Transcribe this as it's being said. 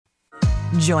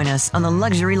Join us on the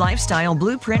Luxury Lifestyle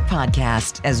Blueprint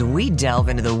podcast as we delve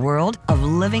into the world of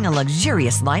living a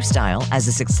luxurious lifestyle as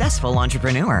a successful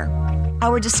entrepreneur.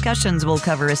 Our discussions will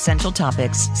cover essential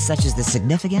topics such as the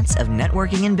significance of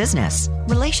networking in business,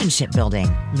 relationship building,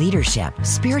 leadership,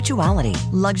 spirituality,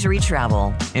 luxury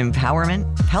travel,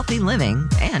 empowerment, healthy living,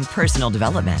 and personal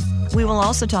development. We will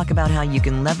also talk about how you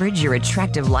can leverage your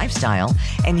attractive lifestyle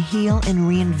and heal and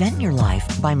reinvent your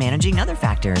life by managing other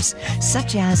factors,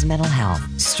 such as mental health,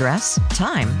 stress,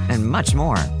 time, and much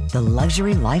more. The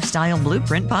Luxury Lifestyle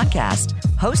Blueprint Podcast,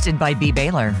 hosted by Bea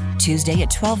Baylor, Tuesday at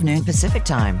 12 noon Pacific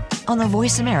Time on the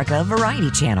Voice America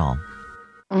Variety Channel.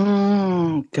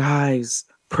 Guys,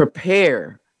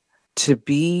 prepare to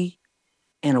be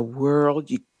in a world,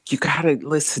 you got to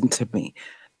listen to me.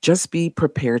 Just be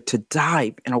prepared to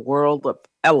dive in a world of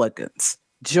elegance,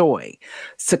 joy,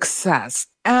 success,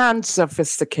 and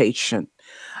sophistication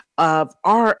of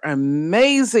our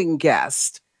amazing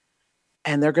guest.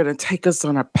 And they're going to take us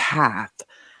on a path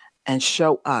and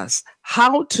show us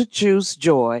how to choose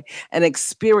joy and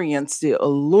experience the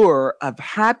allure of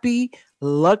happy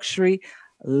luxury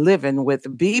living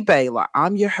with Bea Baylor.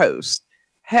 I'm your host.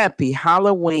 Happy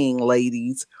Halloween,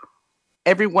 ladies.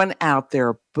 Everyone out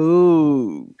there,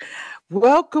 boo.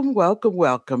 Welcome, welcome,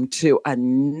 welcome to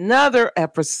another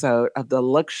episode of the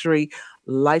Luxury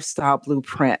Lifestyle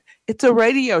Blueprint. It's a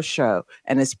radio show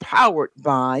and it's powered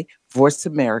by Voice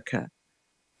America.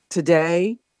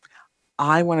 Today,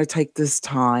 I want to take this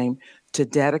time to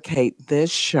dedicate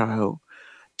this show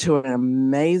to an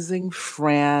amazing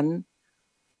friend,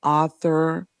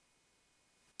 author,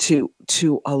 to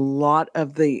a lot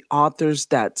of the authors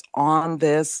that's on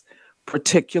this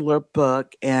particular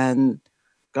book. And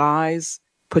guys,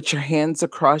 put your hands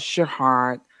across your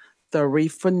heart.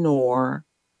 Tarifa Noor,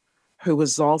 who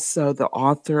is also the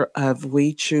author of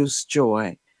We Choose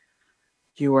Joy.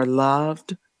 You are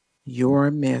loved, you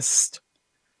are missed.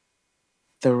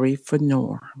 Tarifa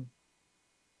Noor.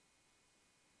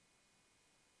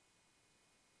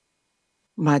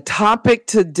 My topic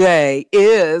today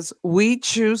is We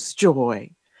Choose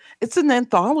Joy. It's an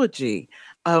anthology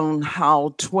on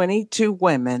how 22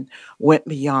 women went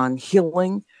beyond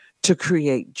healing to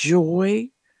create joy.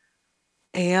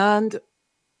 And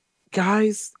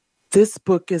guys, this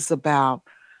book is about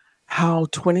how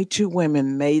 22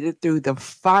 women made it through the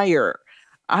fire.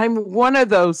 I'm one of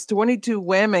those 22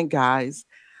 women, guys.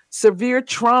 Severe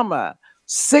trauma,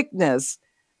 sickness,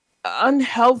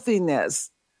 unhealthiness,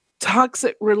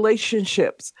 toxic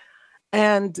relationships.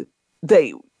 And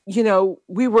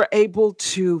we were able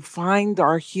to find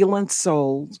our healing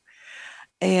souls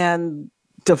and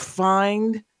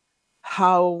define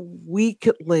how we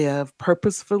could live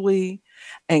purposefully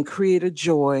and create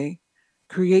joy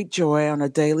on a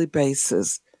daily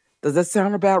basis. Does that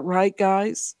sound about right,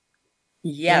 guys?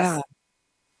 Yes. Yeah.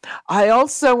 I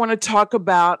also want to talk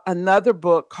about another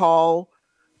book called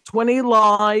 20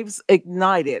 Lives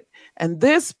Ignited. And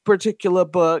this particular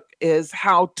book is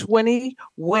how 20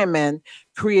 women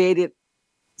created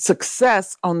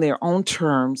success on their own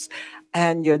terms.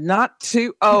 And you're not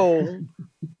too old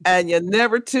and you're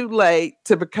never too late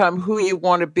to become who you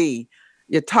want to be.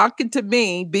 You're talking to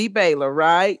me, Bea Baylor,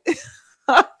 right?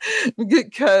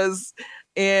 Because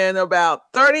in about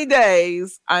 30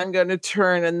 days, I'm going to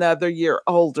turn another year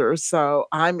older. So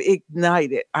I'm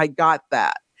ignited. I got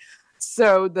that.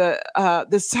 So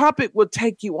this topic will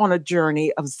take you on a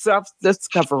journey of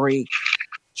self-discovery,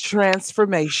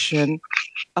 transformation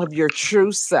of your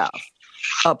true self,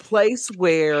 a place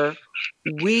where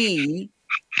we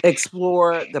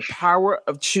explore the power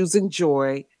of choosing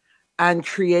joy and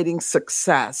creating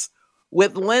success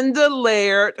with Linda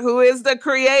Laird, who is the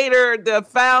creator, the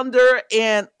founder,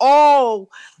 and all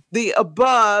the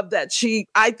above that she's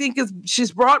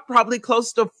brought probably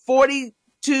close to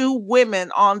 42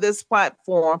 women on this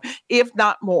platform, if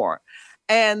not more.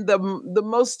 And the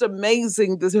most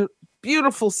amazing, the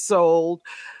beautiful soul,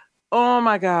 oh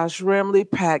my gosh, Remlee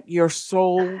Peck, your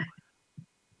soul,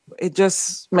 it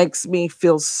just makes me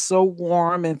feel so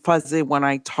warm and fuzzy when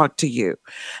I talk to you.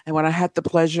 And when I had the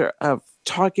pleasure of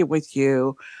talking with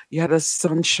you, you had a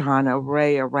sunshine, a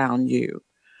ray around you.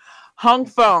 Huong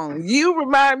Phung, you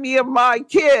remind me of my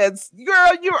kids.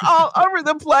 Girl, you're all over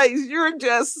the place. You're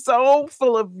just so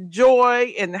full of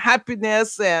joy and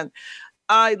happiness, and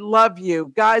I love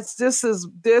you. Guys, these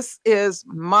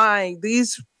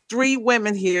three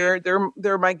women here,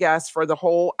 they're my guests for the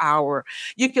whole hour.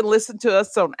 You can listen to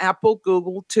us on Apple,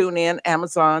 Google, TuneIn,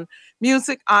 Amazon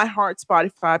Music, iHeart,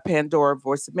 Spotify, Pandora,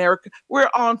 Voice America. We're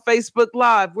on Facebook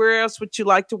Live. Where else would you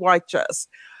like to watch us?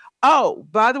 Oh,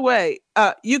 by the way,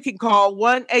 you can call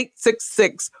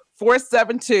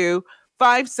 1-866-472-5787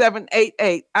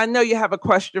 5788. I know you have a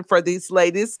question for these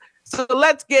ladies. So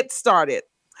let's get started.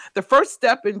 The first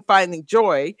step in finding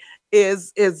joy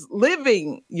is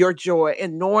living your joy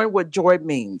and knowing what joy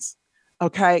means.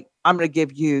 Okay, I'm going to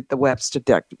give you the Webster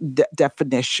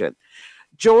definition.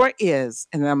 Joy is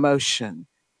an emotion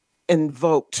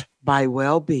invoked by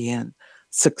well-being,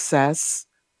 success,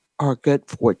 or good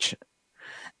fortune.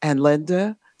 And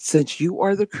Linda, since you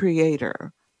are the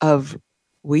creator of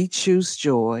We Choose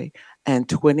Joy and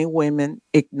 20 Women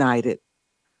Ignited,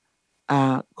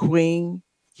 Queen,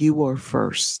 you are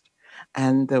first.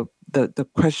 And the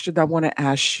question I want to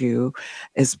ask you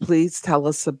is, please tell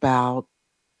us about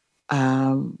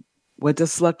what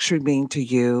does luxury mean to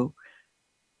you?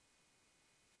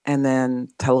 And then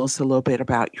tell us a little bit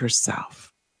about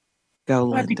yourself.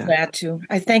 Go, I'd be Linda. glad to.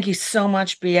 I thank you so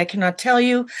much, Bea. I cannot tell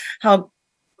you how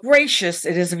gracious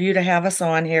it is of you to have us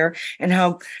on here and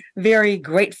how very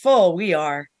grateful we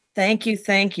are. Thank you.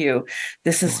 Thank you.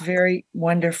 This is very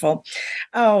wonderful.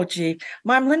 Oh, gee.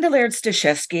 I'm Linda Laird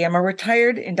Staszewski. I'm a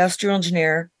retired industrial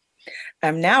engineer.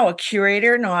 I'm now a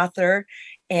curator and author,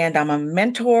 and I'm a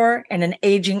mentor and an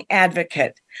aging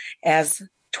advocate. As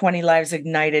 20 Lives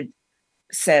Ignited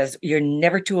says, you're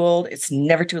never too old. It's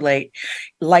never too late.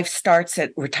 Life starts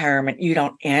at retirement. You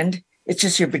don't end. It's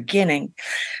just your beginning.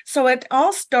 So it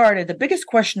all started. The biggest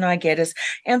question I get is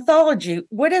anthology.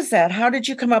 What is that? How did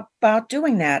you come up about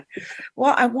doing that?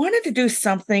 Well, I wanted to do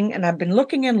something, and I've been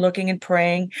looking and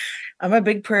praying. I'm a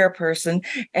big prayer person,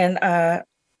 and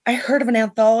I heard of an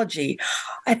anthology.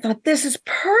 I thought, this is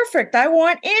perfect. I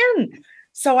want in.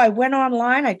 So I went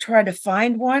online. I tried to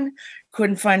find one.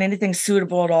 Couldn't find anything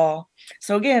suitable at all.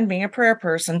 So again, being a prayer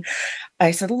person,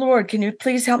 I said, Lord, can you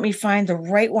please help me find the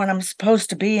right one I'm supposed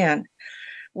to be in?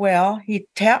 Well, he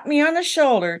tapped me on the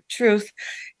shoulder, truth,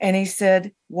 and he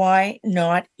said, why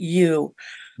not you?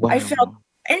 Wow. I felt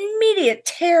immediate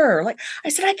terror. Like I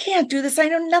said, I can't do this. I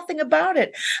know nothing about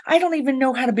it. I don't even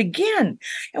know how to begin.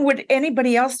 And would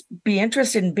anybody else be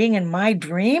interested in being in my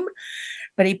dream?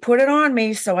 But he put it on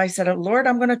me. So I said, Lord,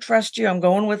 I'm going to trust you. I'm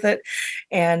going with it.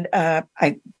 And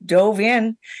I dove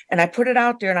in and I put it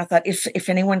out there. And I thought, if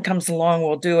anyone comes along,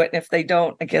 we'll do it. And if they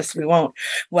don't, I guess we won't.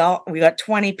 Well, we got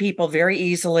 20 people very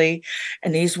easily.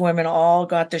 And these women all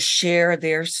got to share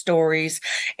their stories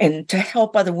and to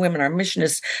help other women. Our mission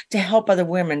is to help other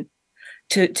women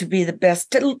to be the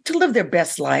best, to live their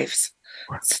best lives.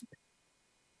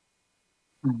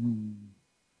 Mm-hmm.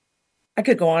 I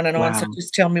could go on and on, so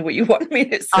just tell me what you want me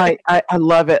to say. I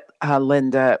love it,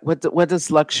 Linda. What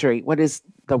does luxury? What is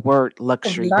the word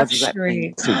luxury? What does that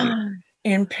mean to you?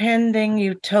 Impending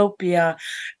utopia,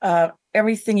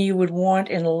 everything you would want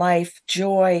in life,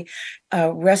 joy,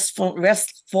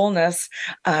 restfulness,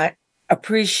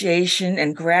 appreciation,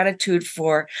 and gratitude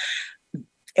for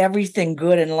everything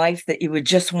good in life that you would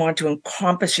just want to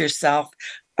encompass yourself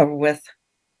with.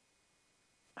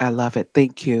 I love it.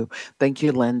 Thank you. Thank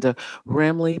you, Linda.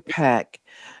 Remlee Peck,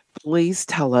 please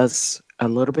tell us a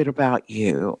little bit about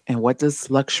you and what does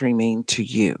luxury mean to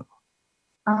you?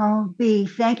 Oh, Bea,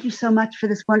 thank you so much for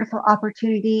this wonderful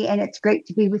opportunity. And it's great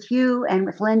to be with you and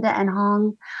with Linda and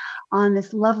Huong on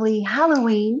this lovely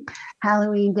Halloween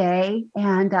day.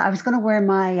 And I was going to wear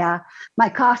my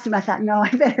costume. I thought, no,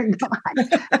 I better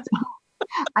not.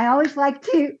 I always like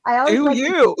to.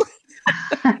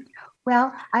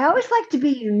 Well, I always like to be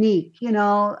unique, with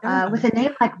a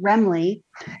name like Remlee.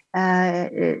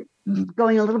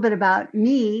 Going a little bit about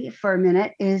me for a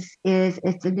minute is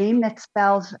it's a name that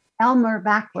spells Elmer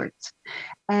backwards.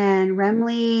 And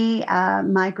Remlee,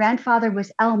 my grandfather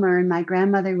was Elmer and my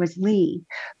grandmother was Lee.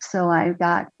 So I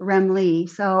got Remlee.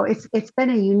 So it's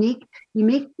been a unique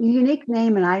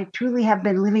name, and I truly have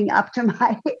been living up to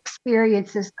my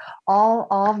experiences all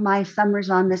of my summers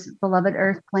on this beloved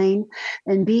earth plane.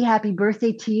 And Bea, happy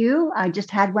birthday to you. I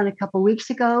just had one a couple weeks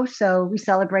ago, so we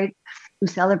celebrate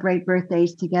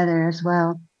birthdays together as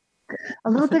well. A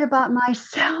little bit about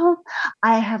myself.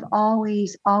 I have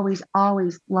always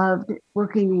loved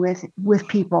working with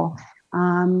people.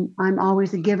 I'm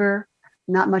always a giver,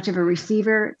 not much of a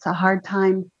receiver. It's a hard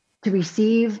time to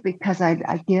receive because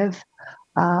I give.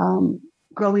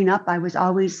 Growing up, I was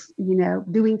always,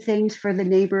 doing things for the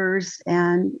neighbors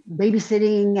and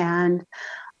babysitting and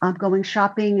going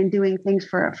shopping and doing things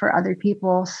for other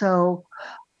people. So,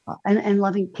 and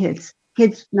loving kids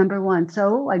number one.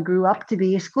 So I grew up to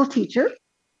be a school teacher.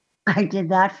 I did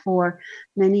that for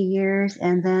many years.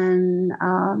 And then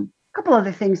a couple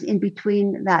other things in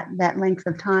between that length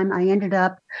of time. I ended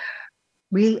up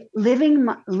leaving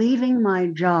my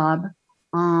job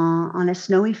on a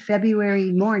snowy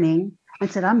February morning and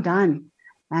said, I'm done.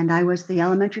 And I was the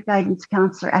elementary guidance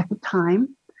counselor at the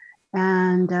time.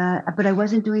 And but I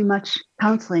wasn't doing much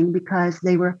counseling because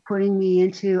they were putting me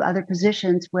into other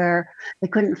positions where they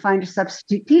couldn't find a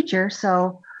substitute teacher.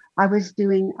 So I was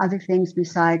doing other things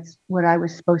besides what I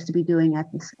was supposed to be doing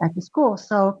at the school.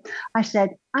 So I said,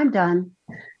 I'm done.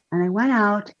 And I went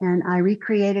out and I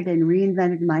recreated and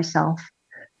reinvented myself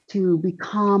to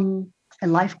become a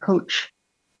life coach,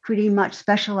 pretty much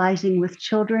specializing with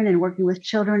children and working with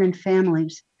children and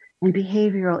families and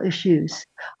behavioral issues.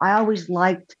 I always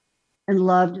liked and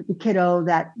loved the kiddo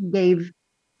that gave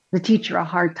the teacher a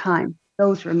hard time.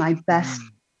 Those were my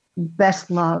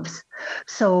best loves.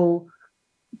 So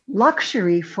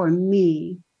luxury for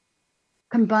me,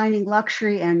 combining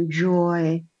luxury and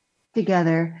joy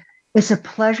together, is a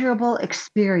pleasurable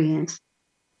experience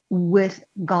with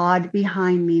God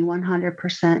behind me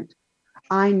 100%.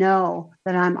 I know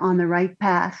that I'm on the right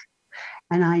path,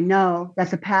 and I know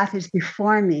that the path is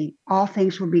before me. All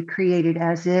things will be created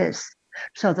as is.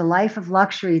 So the life of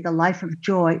luxury, the life of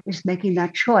joy, is making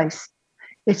that choice.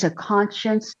 It's a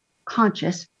conscious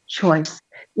choice.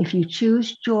 If you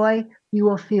choose joy, you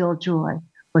will feel joy.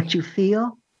 What you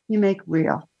feel, you make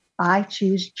real. I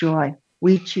choose joy.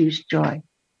 We choose joy.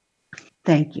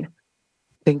 Thank you.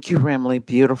 Thank you, Remlee.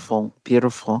 Beautiful,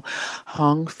 beautiful.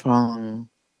 Huong Phung,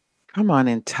 come on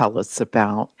and tell us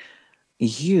about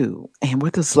you and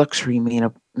what does luxury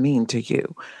mean to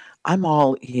you? I'm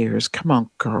all ears. Come on,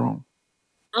 girl.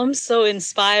 I'm so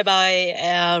inspired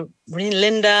by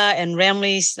Linda and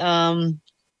Remlee's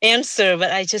answer,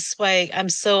 but I'm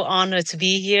so honored to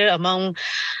be here among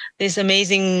this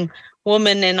amazing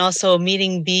woman and also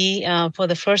meeting Bea for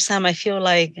the first time. I feel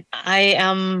like I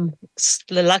am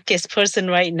the luckiest person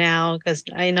right now because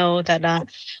I know that I've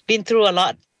been through a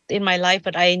lot in my life,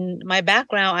 but my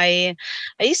background, I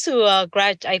used to I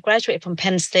graduated from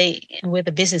Penn State with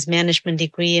a business management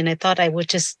degree, and I thought I would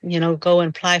just go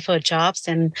and apply for jobs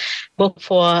and work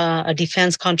for a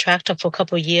defense contractor for a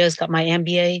couple of years. Got my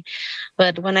MBA,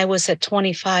 but when I was at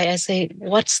 25, I say,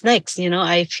 what's next?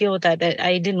 I feel that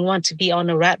I didn't want to be on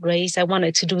a rat race. I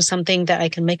wanted to do something that I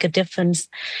can make a difference.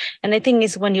 And I think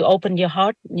it's when you open your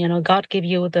heart, God give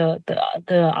you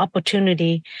the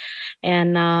opportunity.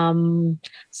 And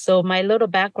so my little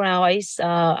background,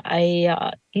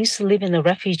 I used to live in the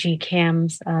refugee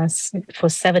camps for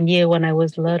 7 years when I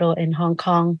was little in Hong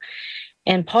Kong.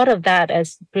 And part of that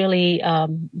has really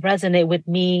resonate with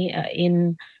me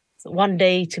in one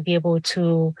day to be able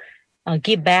to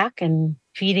give back and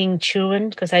feeding children,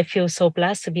 because I feel so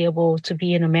blessed to be able to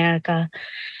be in America.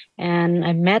 And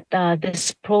I met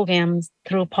this program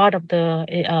through part of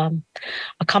a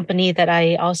company that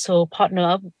I also partner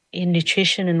up in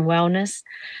nutrition and wellness,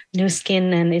 New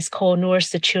Skin, and it's called Nourish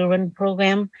the Children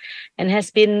program, and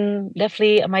has been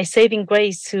definitely my saving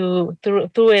grace through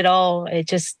it all. It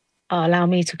just allowed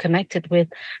me to connect it with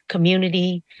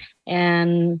community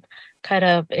and kind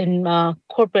of in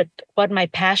corporate. What my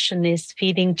passion is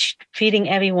feeding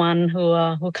everyone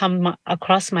who come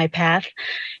across my path,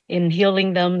 in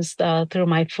healing them through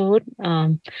my food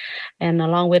and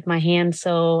along with my hands.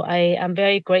 So I am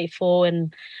very grateful.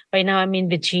 And right now I'm in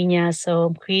Virginia, so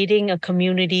I'm creating a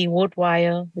community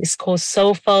worldwide. It's called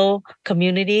Soulful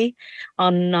Community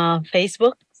on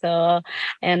Facebook. So,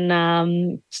 and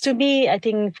to me, I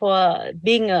think for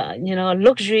being a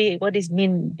luxury, what is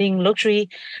mean being luxury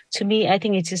to me? I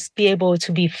think it's just be able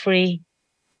to be free,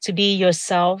 to be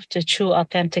yourself, the true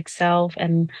authentic self,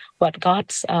 and what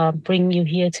God's bring you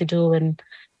here to do,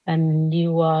 and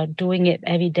you are doing it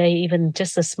every day, even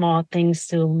just the small things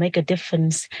to make a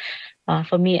difference.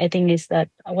 For me, I think is that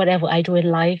whatever I do in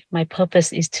life, my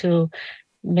purpose is to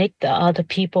make the other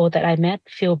people that I met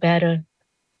feel better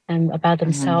and about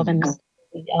themselves, and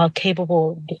are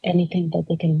capable of anything that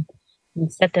they can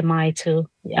set their mind to.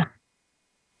 Yeah.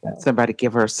 Somebody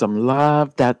give her some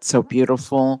love. That's so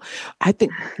beautiful. I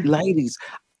think, ladies,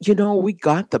 we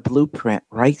got the blueprint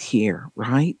right here,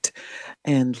 right?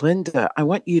 And Linda, I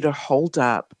want you to hold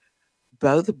up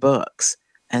both books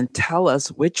and tell us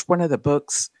which one of the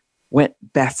books went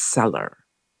bestseller.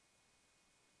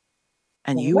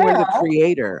 And you were the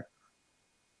creator.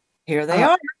 Here they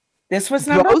are. This was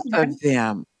number both one. of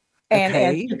them. And Okay.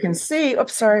 as you can see,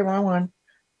 sorry, wrong one.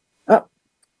 Oh,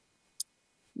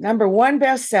 number one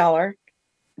bestseller.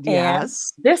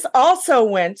 Yes. And this also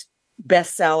went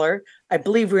bestseller. I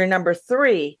believe we were number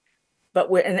 3,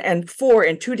 but and 4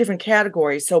 in 2 different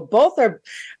categories. So both are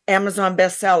Amazon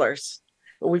bestsellers.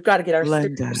 But we've got to get our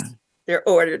stickers. They're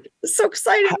ordered. It's so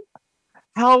exciting.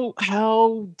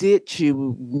 How did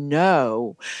you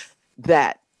know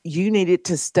that you needed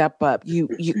to step up? You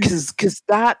because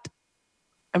that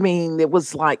I mean, it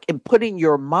was like in putting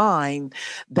your mind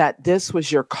that this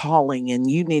was your calling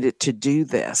and you needed to do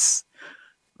this,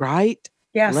 right?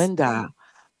 Yes. Linda.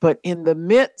 But in the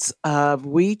midst of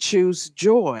We Choose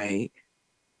Joy,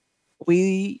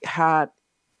 we had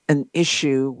an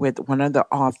issue with one of the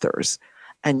authors,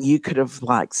 and you could have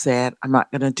like said, I'm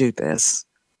not going to do this.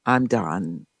 I'm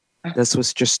done. This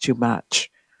was just too much.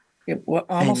 It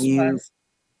almost was.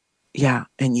 Yeah,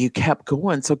 and you kept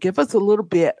going. So give us a little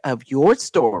bit of your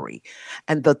story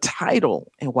and the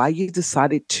title and why you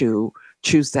decided to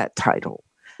choose that title.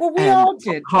 Well, we and all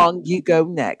did. Huong, you go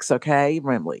next, okay,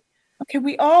 Remlee? Okay,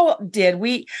 we all did.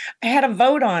 We had a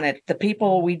vote on it. The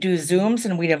people, we do Zooms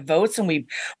and we have votes, and we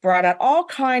brought out all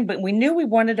kind, but we knew we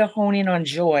wanted to hone in on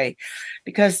joy,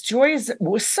 because joy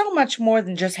was so much more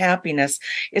than just happiness.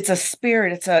 It's a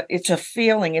spirit. It's a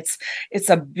feeling. It's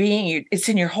a being. It's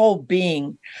in your whole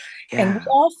being. Yeah. And we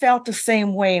all felt the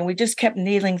same way, and we just kept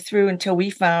needling through until we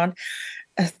found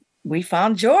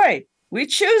joy. We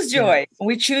choose joy. Yeah.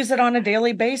 We choose it on a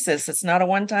daily basis. It's not a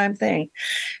one-time thing.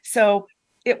 So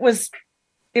it was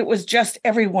just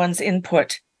everyone's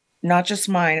input, not just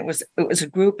mine. It was a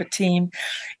group, a team,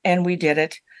 and we did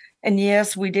it. And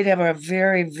yes, we did have a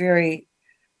very, very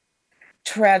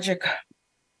tragic,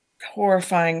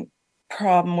 horrifying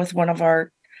problem with one of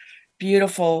our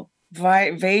beautiful,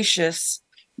 vivacious,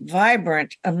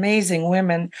 vibrant, amazing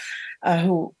women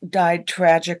who died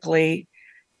tragically.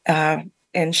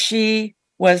 And she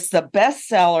was the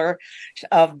bestseller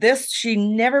of this. She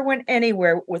never went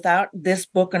anywhere without this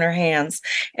book in her hands.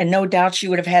 And no doubt she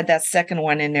would have had that second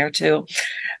one in there too.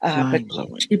 But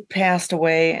she passed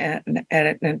away in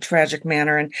a tragic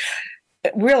manner. And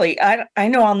really, I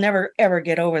know I'll never, ever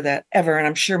get over that, ever. And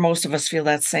I'm sure most of us feel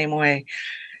that same way.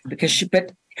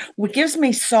 But what gives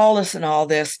me solace in all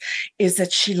this is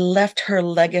that she left her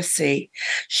legacy.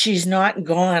 She's not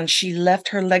gone. She left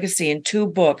her legacy in 2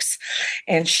 books,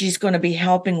 and she's going to be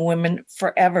helping women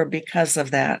forever because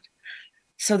of that.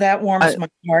 So that warms my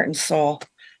heart and soul.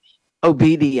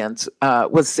 Obedience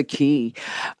was the key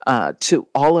to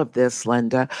all of this,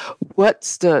 Linda.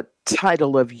 What's the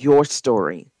title of your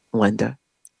story, Linda?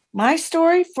 My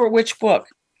story? For which book?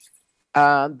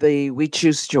 The We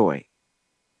Choose Joy.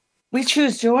 We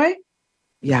Choose Joy?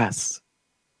 Yes.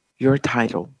 Your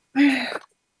title.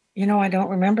 You know, I don't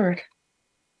remember it.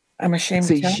 I'm ashamed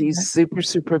to tell you. She's super,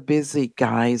 super busy,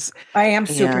 guys. I am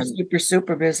super, super,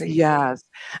 super busy. Yes.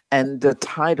 And the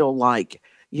title, like,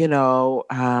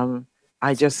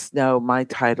 I just know my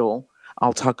title.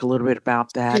 I'll talk a little bit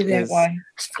about that. Is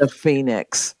The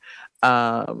Phoenix.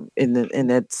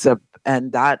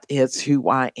 And that is who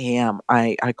I am.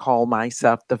 I call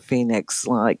myself the Phoenix.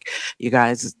 Like, you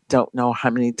guys don't know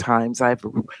how many times I've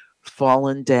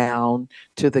fallen down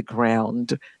to the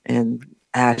ground and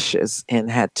ashes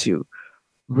and had to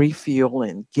refuel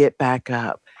and get back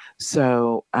up.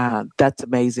 So that's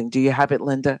amazing. Do you have it,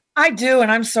 Linda? I do,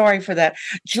 and I'm sorry for that.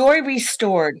 Joy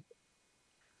Restored.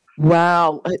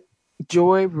 Wow.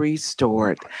 Joy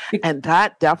Restored. And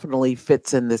that definitely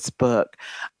fits in this book.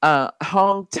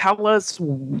 Huong, tell us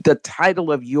the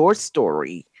title of your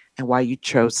story and why you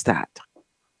chose that.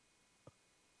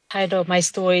 Title of my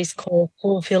story is called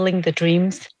Fulfilling the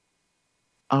Dreams.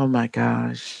 Oh my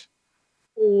gosh.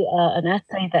 An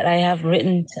essay that I have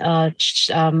written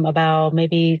about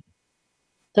maybe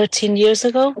 13 years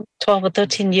ago, 12 or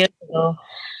 13 years ago.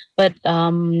 But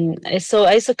it's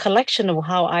a collection of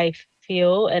how I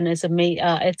feel, and it's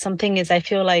something I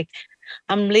feel like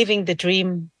I'm living the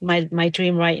dream, my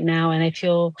dream right now, and I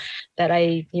feel that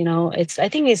I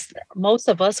think it's most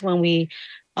of us when we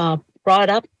brought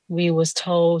up, we was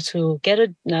told to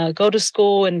go to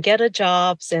school and get a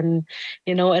jobs and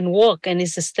and work, and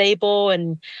it's stable,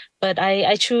 but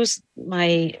I choose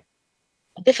my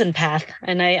different path,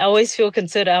 and I always feel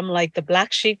considered I'm like the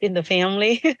black sheep in the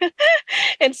family,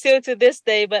 and still to this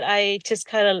day. But I just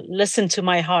kind of listen to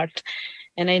my heart,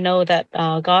 and I know that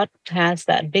God has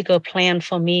that bigger plan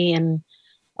for me, and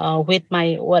with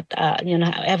my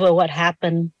however what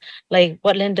happened, like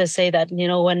what Linda said, that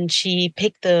when she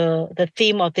picked the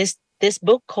theme of this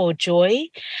book called Joy,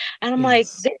 and I'm like,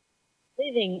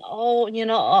 living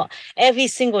every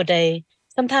single day.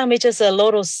 Sometimes it's just a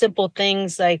lot of simple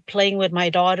things like playing with my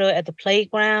daughter at the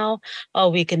playground, or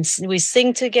we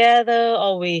sing together,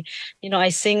 or I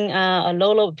sing a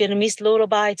Vietnamese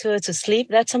lullaby to her to sleep.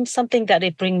 That's something that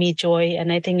it bring me joy,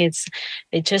 and I think it's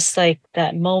just like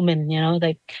that moment,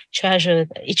 like treasure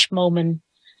each moment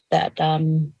that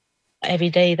every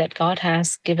day that God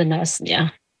has given us. Yeah.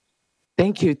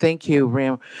 Thank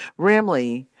you,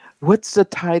 Remlee. What's the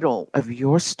title of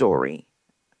your story?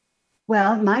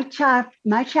 Well, my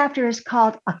chapter is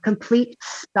called A Complete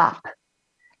Stop.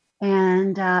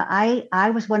 And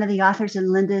I was one of the authors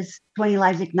in Linda's 20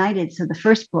 Lives Ignited, so the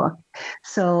first book.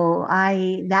 So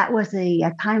that was a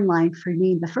timeline for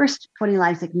me, the first 20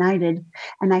 Lives Ignited.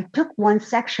 And I took one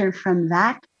section from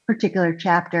that particular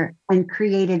chapter and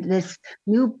created this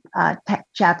new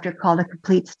chapter called A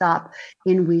Complete Stop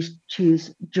in We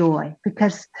Choose Joy.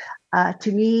 Because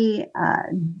to me,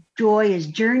 joy is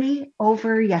journey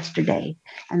over yesterday.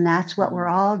 And that's what we're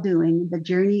all doing, the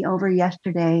journey over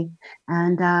yesterday.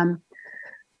 And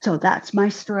so that's my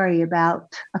story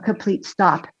about a complete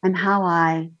stop and how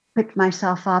I picked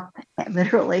myself up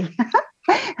literally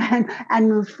and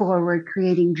moved forward,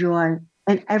 creating joy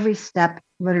in every step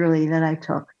literally that I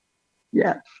took.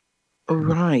 Yeah.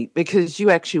 Right. Because you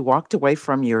actually walked away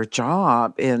from your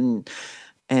job and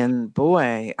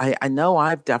boy, I know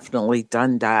I've definitely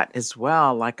done that as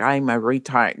well. Like I'm a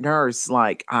retired nurse,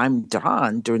 like I'm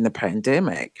done during the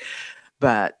pandemic.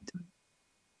 But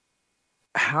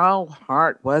how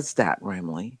hard was that,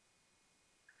 Remlee?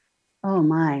 Oh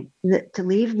my, to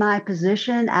leave my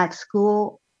position at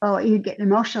school. Oh, you get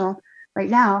emotional right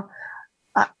now.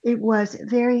 It was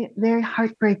very, very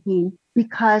heartbreaking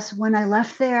because when I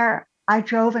left there, I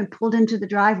drove and pulled into the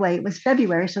driveway. It was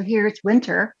February, so here it's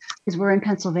winter because we're in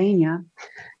Pennsylvania.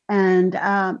 And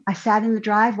I sat in the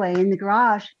driveway in the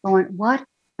garage going, what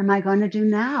am I going to do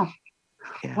now?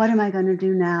 Yeah. What am I going to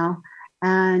do now?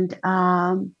 And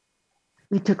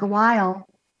it took a while,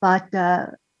 but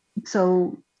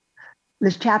so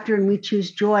this chapter in We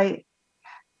Choose Joy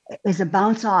is a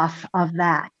bounce off of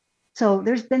that. So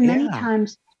there's been many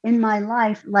times in my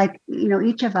life, like,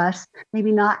 each of us,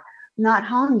 maybe not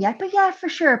home yet, but yeah, for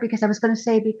sure. Because I was going to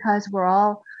say, because we're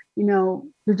all,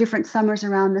 the different summers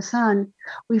around the sun,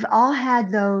 we've all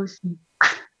had those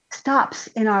stops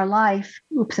in our life.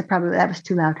 Oops, that was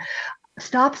too loud.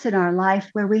 Stops in our life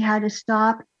where we had to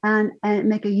stop and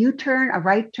make a U-turn, a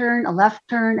right turn, a left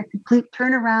turn, a complete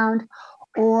turnaround,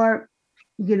 or,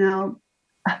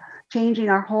 changing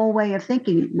our whole way of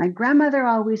thinking. My grandmother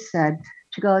always said,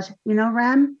 she goes,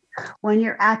 Rem, when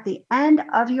you're at the end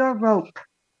of your rope,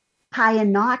 tie a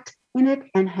knot in it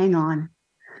and hang on.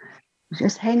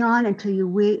 Just hang on until you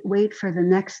wait for the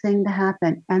next thing to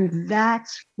happen. And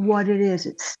that's what it is.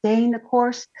 It's staying the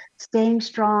course, staying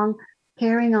strong,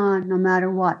 carrying on no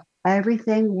matter what.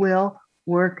 Everything will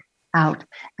work out.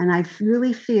 And I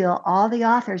really feel all the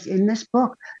authors in this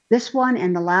book, this one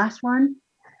and the last one,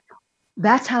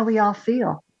 that's how we all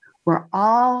feel. We're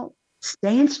all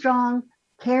staying strong,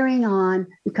 carrying on,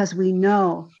 because we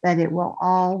know that it will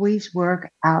always work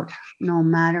out no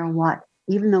matter what.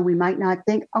 Even though we might not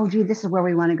think, oh, gee, this is where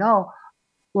we want to go.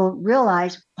 We'll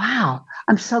realize, wow,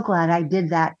 I'm so glad I did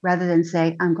that, rather than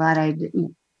say, I'm glad I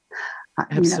didn't.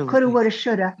 Coulda, woulda,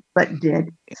 shoulda, but did.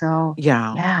 So,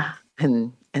 yeah.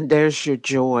 And there's your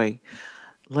joy,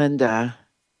 Linda.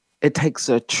 It takes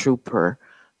a trooper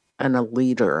and a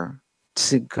leader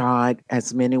to guide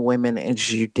as many women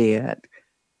as you did.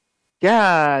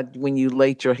 God, when you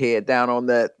laid your head down on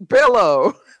that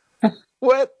pillow,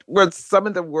 what were some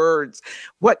of the words?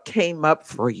 What came up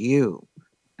for you?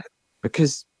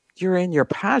 Because you're in your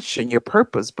passion, your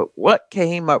purpose, but what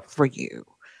came up for you?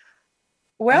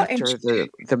 Well, after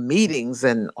the meetings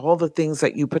and all the things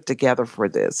that you put together for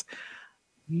this?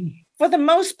 For the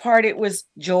most part, it was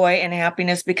joy and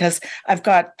happiness, because I've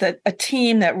got a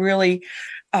team that really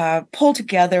pull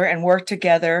together and work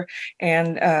together.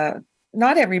 And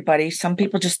not everybody, some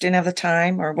people just didn't have the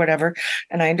time or whatever.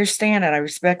 And I understand it. I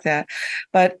respect that.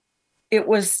 But it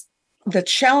was the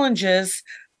challenges,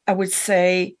 I would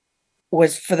say,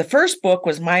 was for the first book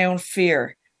was my own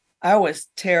fear. I was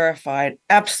terrified,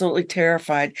 absolutely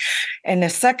terrified. And the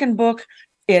second book,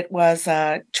 it was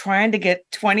trying to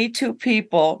get 22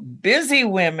 people, busy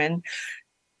women,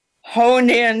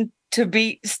 honed in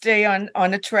to stay on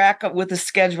a track with the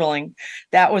scheduling.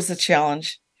 That was the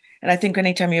challenge. And I think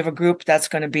anytime you have a group, that's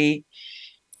going to be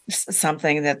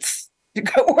something that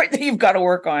you've got to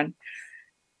work on.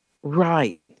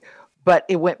 Right. But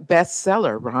it went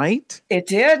bestseller, right? It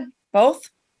did.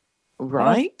 Both.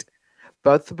 Right.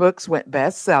 Both the books went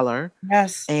bestseller.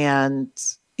 Yes. And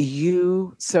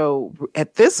so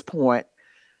at this point,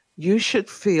 you should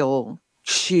feel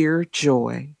sheer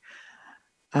joy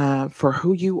for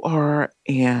who you are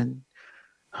and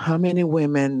how many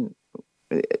women,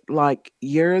 like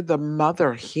you're the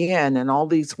mother hen, and all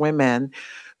these women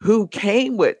who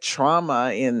came with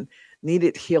trauma and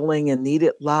needed healing and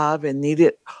needed love and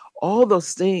needed all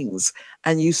those things,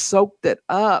 and you soaked it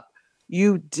up.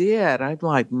 You did. I'm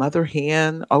like, mother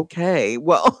hen, okay,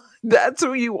 well, that's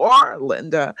who you are,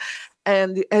 Linda.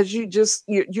 And as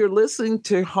you're listening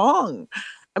to Huong,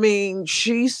 I mean,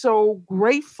 she's so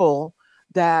grateful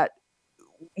that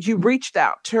you reached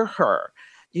out to her.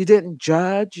 You didn't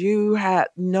judge. You had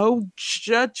no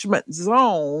judgment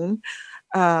zone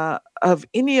of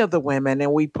any of the women.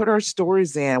 And we put our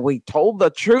stories in. We told the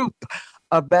truth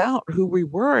about who we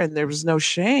were, and there was no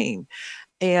shame.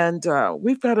 And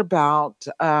we've got about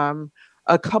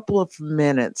a couple of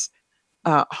minutes.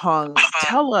 Huong,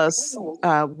 tell us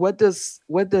what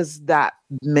does that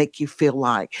make you feel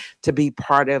like to be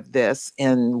part of this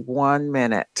in 1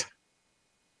 minute?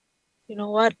 You know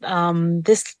what?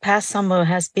 This past summer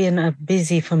has been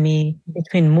busy for me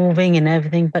between moving and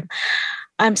everything, but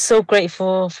I'm so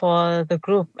grateful for the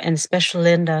group and especially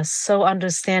Linda, so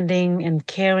understanding and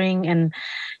caring. And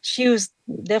she was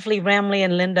definitely, Remlee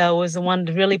and Linda was the one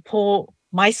to really pull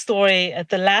my story at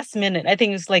the last minute. I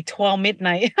think it was like 12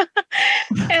 midnight.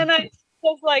 And I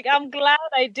was like, I'm glad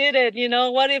I did it. You know,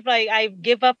 what if I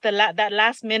give up that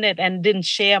last minute and didn't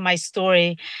share my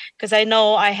story? Because I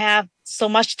know I have so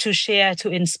much to share to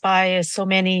inspire so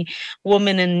many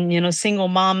women and, you know, single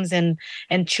moms and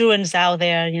children's out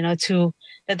there, you know,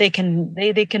 that they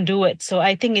can do it. So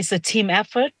I think it's a team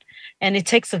effort. And it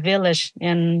takes a village,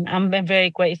 and I'm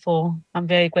very grateful. I'm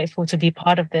very grateful to be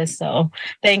part of this. So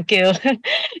thank you.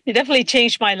 You definitely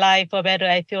changed my life for better.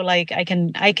 I feel like I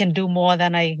can do more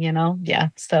than yeah.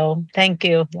 So thank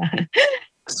you.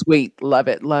 Sweet. Love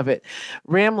it. Love it.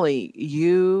 Remlee,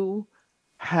 you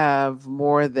have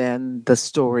more than the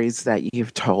stories that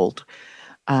you've told.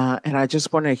 And I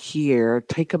just want to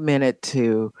take a minute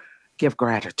to give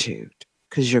gratitude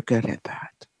because you're good at that.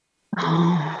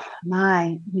 Oh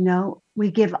my,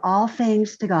 we give all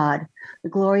things to God. The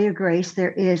glory of grace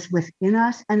there is within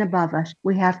us and above us.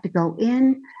 We have to go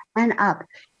in and up.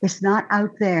 It's not out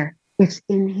there. It's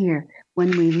in here.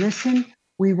 When we listen,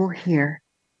 we will hear.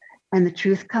 And the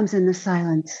truth comes in the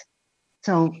silence.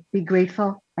 So be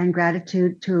grateful and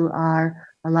gratitude to our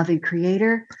loving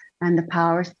Creator and the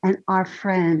powers and our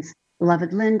friends,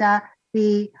 beloved Linda,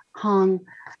 Bea, Huong,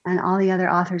 and all the other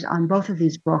authors on both of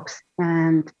these books.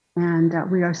 And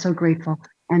we are so grateful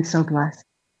and so blessed.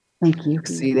 Thank you.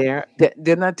 See there?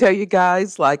 Didn't I tell you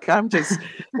guys? Like, I'm just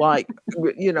like,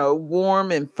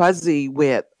 warm and fuzzy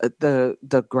with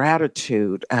the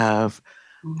gratitude of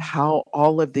how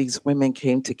all of these women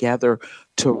came together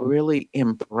to really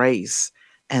embrace.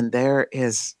 And there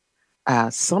is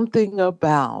something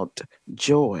about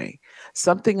joy,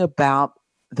 something about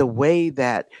the way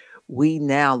that we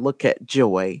now look at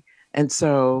joy. And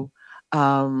so,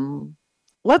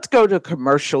 let's go to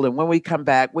commercial. And when we come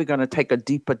back, we're going to take a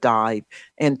deeper dive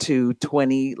into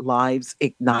 20 Lives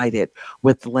Ignited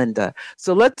with Linda.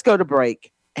 So let's go to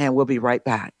break and we'll be right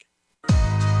back.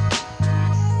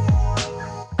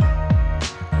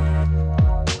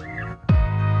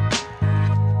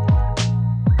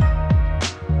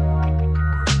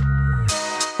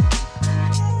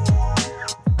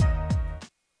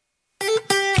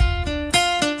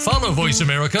 Follow Voice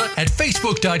America at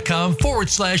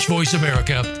Facebook.com/Voice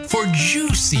America for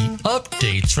juicy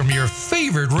updates from your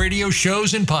favorite radio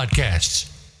shows and podcasts.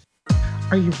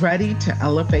 Are you ready to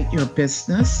elevate your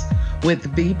business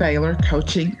with Bea Baylor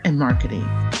Coaching and Marketing?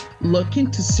 Looking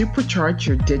to supercharge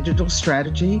your digital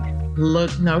strategy?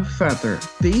 Look no further.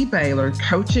 Bea Baylor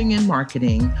Coaching and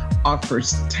Marketing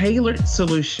offers tailored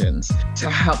solutions to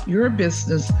help your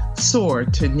business soar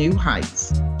to new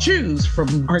heights. Choose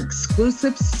from our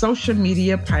exclusive social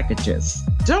media packages.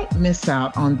 Don't miss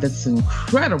out on this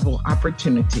incredible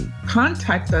opportunity.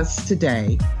 Contact us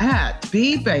today at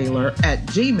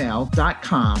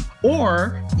beabaylor@gmail.com,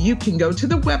 or you can go to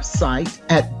the website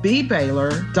at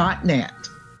beabaylor.net.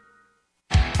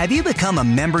 Have you become a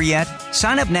member yet?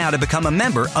 Sign up now to become a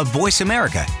member of Voice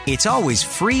America. It's always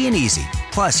free and easy.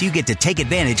 Plus, you get to take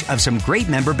advantage of some great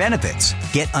member benefits.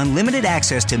 Get unlimited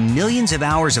access to millions of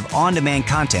hours of on-demand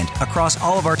content across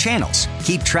all of our channels.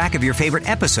 Keep track of your favorite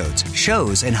episodes,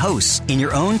 shows, and hosts in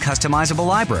your own customizable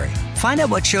library. Find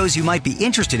out what shows you might be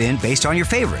interested in based on your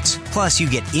favorites. Plus, you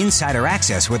get insider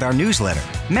access with our newsletter.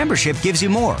 Membership gives you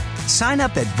more. Sign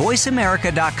up at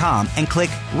voiceamerica.com and click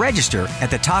register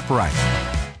at the top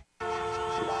right.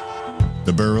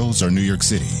 The boroughs are New York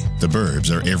City. The burbs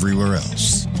are everywhere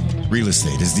else. Real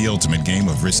estate is the ultimate game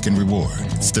of risk and reward.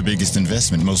 It's the biggest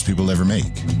investment most people ever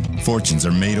make. Fortunes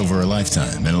are made over a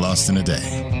lifetime and lost in a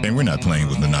day. And we're not playing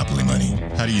with monopoly money.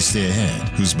 How do you stay ahead?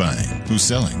 Who's buying? Who's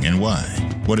selling? And why?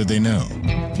 What do they know?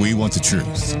 We want the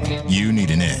truth. You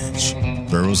need an edge.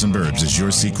 Burrows and Burbs is your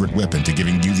secret weapon to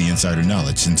giving you the insider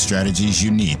knowledge and strategies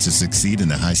you need to succeed in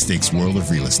the high-stakes world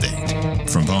of real estate.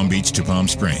 From Palm Beach to Palm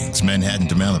Springs, Manhattan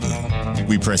to Malibu,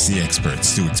 we press the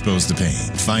experts to expose the pain,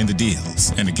 find the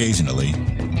deals, and occasionally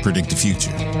predict the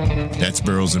future. That's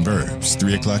Burrows and Burbs,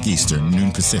 3 o'clock Eastern,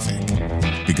 noon Pacific.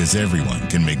 Because everyone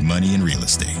can make money in real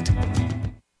estate.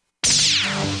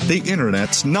 The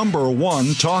Internet's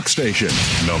 #1 talk station.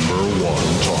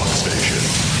 #1 talk station.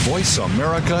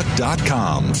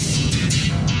 VoiceAmerica.com.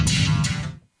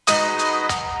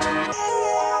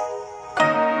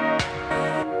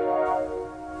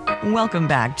 Welcome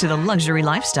back to the Luxury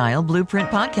Lifestyle Blueprint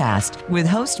Podcast with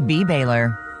host Bea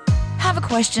Baylor. Have a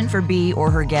question for Bea or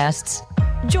her guests?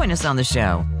 Join us on the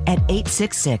show at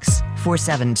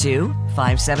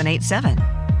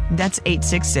 866-472-5787. That's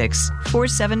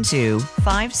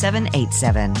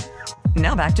 866-472-5787.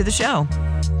 Now back to the show.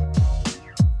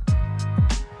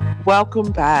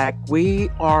 Welcome back. We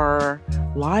are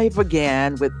live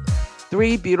again with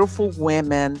 3 beautiful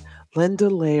women, Linda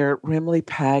Laird, Remlee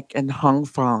Peck, and Huong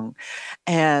Phung.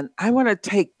 And I want to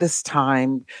take this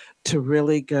time to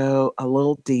really go a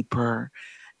little deeper.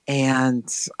 And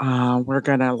we're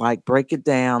going to break it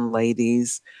down,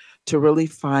 ladies. To really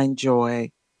find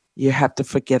joy, you have to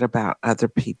forget about other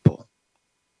people.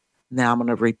 Now I'm going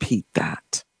to repeat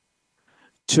that.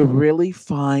 To really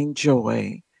find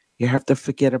joy, you have to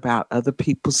forget about other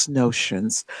people's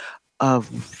notions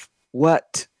of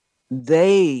what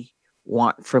they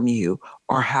want from you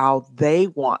or how they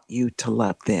want you to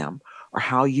love them or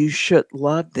how you should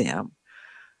love them.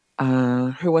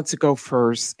 Who wants to go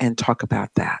first and talk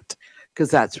about that? Because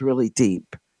that's really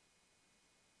deep.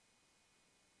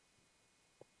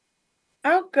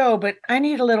 I'll go, but I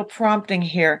need a little prompting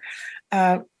here.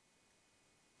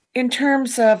 In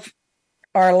terms of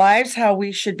our lives, how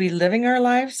we should be living our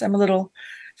lives, I'm a little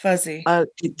fuzzy.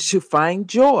 To find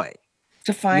joy.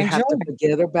 To find joy. You have to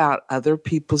forget about other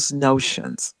people's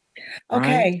notions. Okay.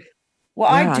 Right? Well,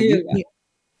 I do.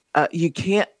 You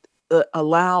can't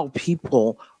allow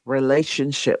people,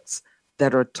 relationships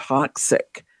that are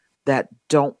toxic, that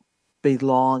don't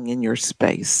belong in your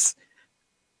space.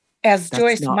 As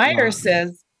Joyce Meyer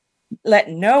says, let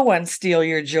no one steal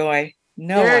your joy.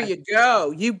 There you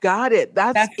go. You got it.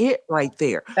 That's it right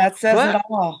there. That says it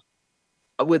all.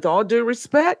 With all due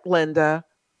respect, Linda,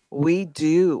 we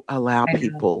do allow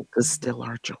people to steal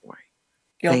our joy.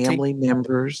 Guilty. Family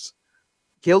members.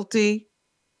 Guilty.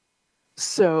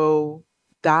 So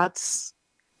that's,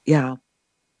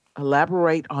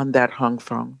 elaborate on that, Huong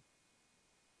Phung.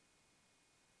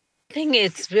 I think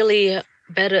it's really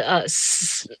better,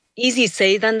 easy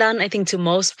say than done. I think for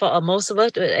most of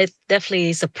it definitely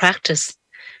is a practice.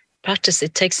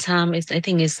 It takes time. I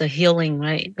think it's a healing,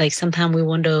 right? Like sometimes we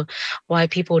wonder why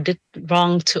people did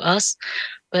wrong to us.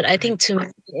 But I think to me,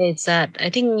 it's that I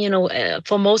think,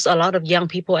 for a lot of young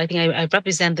people, I think I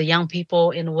represent the young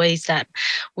people in ways that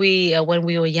we, when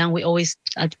we were young, we always,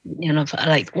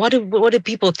 what do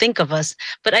people think of us?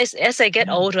 But as I get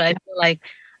older, I feel like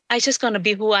I just going to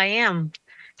be who I am.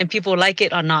 And people like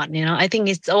it or not, I think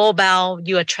it's all about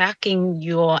you attracting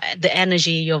the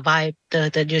energy, your vibe,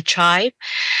 your tribe.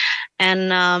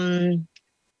 And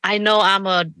I know I'm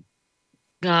a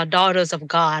daughters of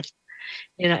God,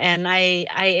 and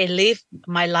I live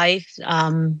my life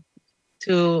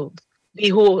to be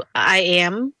who I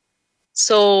am.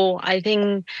 So I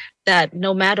think that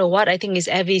no matter what, I think it's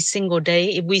every single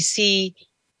day. If we see,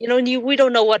 we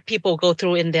don't know what people go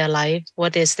through in their life,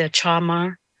 what is their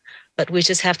trauma. But we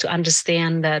just have to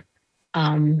understand that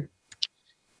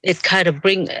it kind of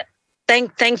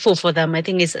thankful for them. I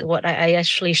think is what I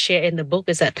actually share in the book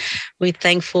is that we're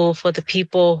thankful for the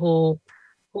people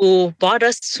who brought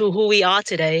us to who we are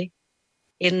today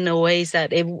in the ways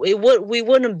that we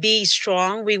wouldn't be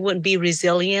strong, we wouldn't be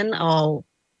resilient or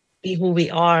be who we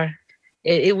are.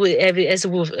 It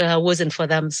wasn't for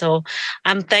them. So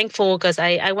I'm thankful because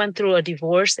I went through a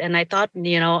divorce and I thought,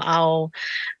 our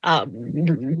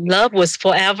love was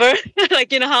forever.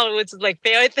 How it was like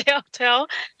fairy tale,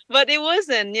 but it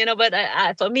wasn't, but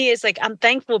for me, it's like, I'm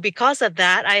thankful because of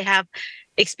that. I have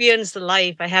experienced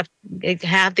life. I have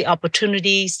the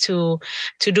opportunities to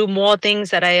do more things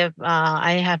that I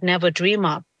have never dreamed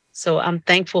of. So I'm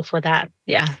thankful for that.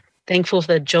 Yeah. Thankful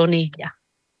for the journey. Yeah.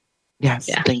 Yes,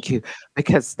 thank you.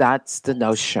 Because that's the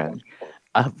notion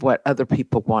of what other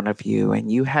people want of you.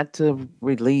 And you had to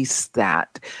release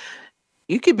that.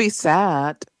 You could be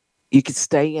sad. You could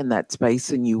stay in that space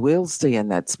and you will stay in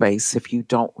that space if you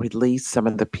don't release some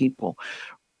of the people.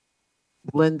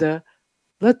 Linda,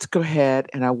 let's go ahead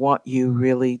and I want you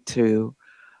really to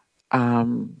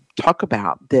talk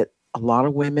about that. A lot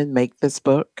of women make this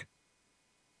book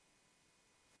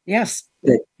Yes.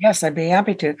 Yeah. Yes, I'd be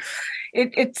happy to.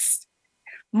 It's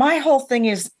my whole thing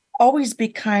is always be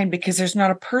kind, because there's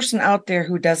not a person out there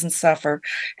who doesn't suffer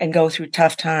and go through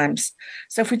tough times.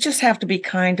 So if we just have to be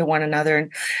kind to one another,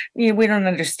 and we don't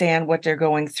understand what they're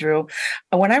going through.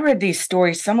 When I read these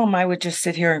stories, some of them I would just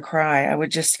sit here and cry. I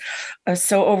was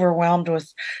so overwhelmed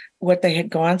with what they had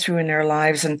gone through in their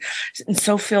lives, and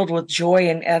so filled with joy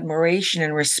and admiration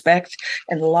and respect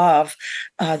and love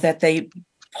that they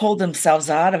pulled themselves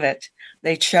out of it.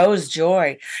 They chose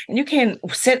joy. And you can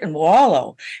sit and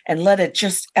wallow and let it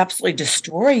just absolutely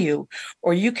destroy you,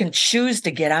 or you can choose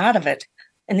to get out of it.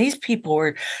 And these people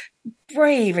were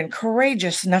brave and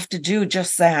courageous enough to do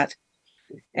just that.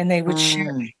 And they would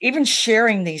share, even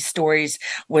sharing these stories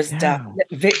was done,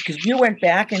 because you went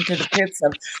back into the pits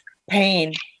of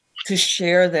pain to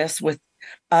share this with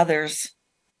others.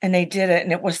 And they did it,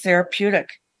 and it was therapeutic.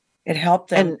 It helped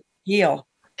them heal.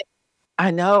 I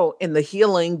know, and the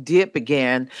healing did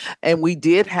begin, and we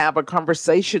did have a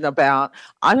conversation about,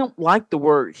 I don't like the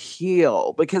word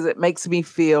heal because it makes me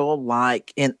feel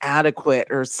like inadequate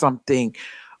or something,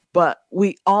 but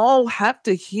we all have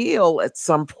to heal at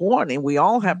some point, and we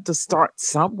all have to start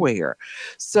somewhere.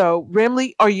 So,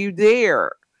 Remlee, are you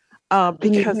there? Can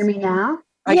you hear me now?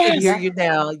 I can hear you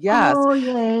now. Yes. Oh,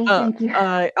 yay. Thank you.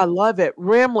 I love it.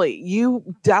 Remlee, you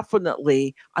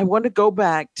definitely, I want to go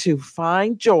back to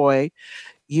find joy.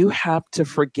 You have to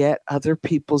forget other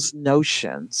people's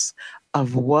notions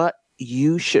of what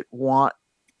you should want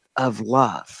of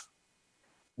love.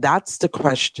 That's the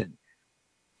question.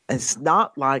 It's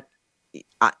not like,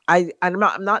 I'm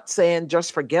not saying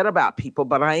just forget about people,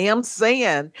 but I am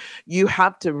saying you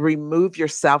have to remove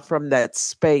yourself from that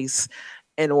space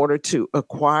in order to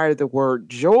acquire the word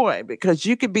joy, because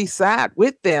you could be sad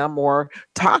with them or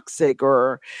toxic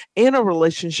or in a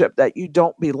relationship that you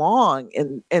don't belong.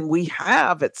 And we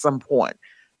have at some point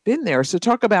been there. So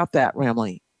talk about that,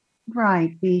 Remlee.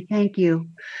 Right, Bea. Thank you.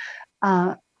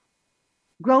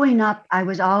 Growing up, I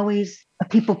was always a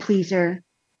people pleaser.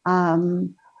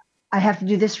 I have to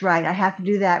do this right. I have to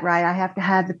do that right. I have to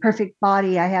have the perfect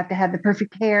body. I have to have the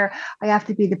perfect hair. I have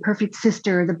to be the perfect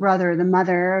sister, the brother, the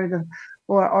mother,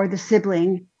 or the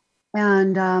sibling.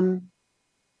 And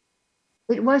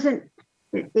it wasn't.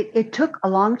 It took a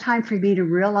long time for me to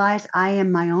realize I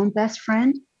am my own best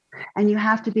friend, and you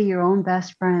have to be your own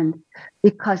best friend,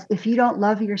 because if you don't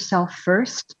love yourself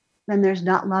first, then there's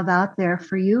not love out there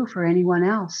for you, for anyone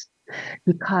else,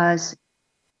 because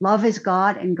love is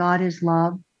God and God is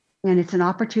love. And it's an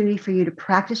opportunity for you to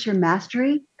practice your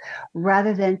mastery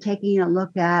rather than taking a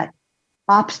look at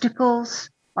obstacles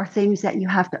or things that you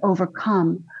have to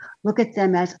overcome. Look at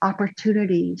them as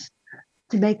opportunities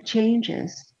to make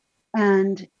changes.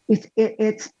 And it's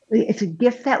a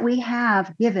gift that we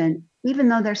have given, even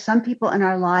though there's some people in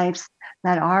our lives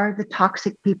that are the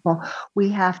toxic people. We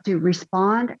have to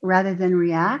respond rather than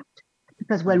react,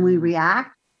 because when we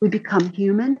react, we become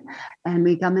human, and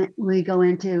we go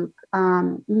into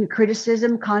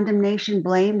criticism, condemnation,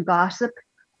 blame, gossip,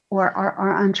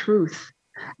 or untruth.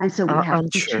 And so we have to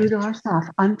be true to ourselves.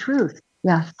 Untruth,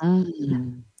 yes.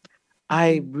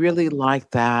 I really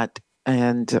like that.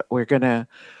 And we're going to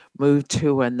move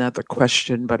to another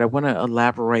question, but I want to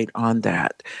elaborate on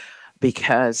that,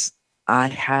 because I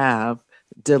have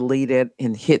deleted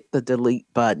and hit the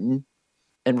delete button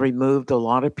and removed a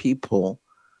lot of people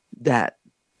that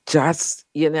just,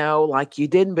 like you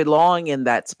didn't belong in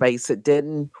that space. It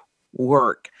didn't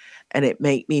work. And it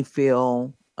made me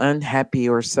feel unhappy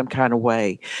or some kind of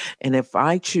way. And if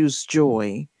I choose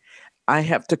joy, I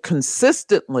have to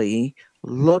consistently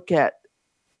look at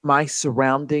my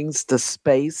surroundings, the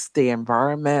space, the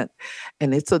environment.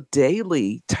 And it's a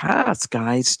daily task,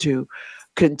 guys, to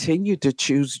continue to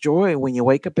choose joy. When you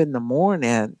wake up in the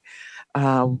morning,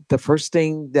 the first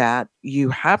thing that you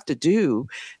have to do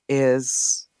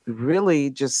is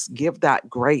really just give that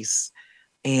grace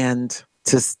and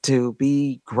to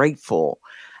be grateful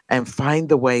and find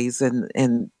the ways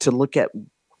and to look at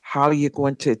how you're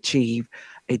going to achieve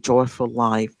a joyful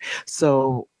life.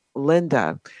 So,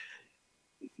 Linda,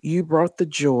 you brought the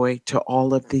joy to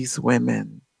all of these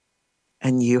women,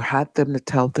 and you had them to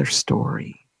tell their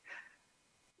story.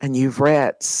 And you've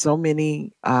read so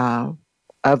many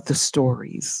of the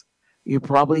stories. You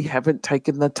probably haven't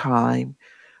taken the time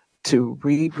to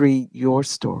reread your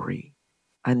story.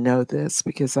 I know this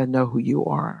because I know who you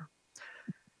are.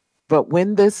 But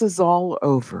when this is all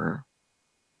over,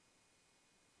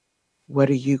 what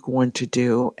are you going to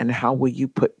do, and how will you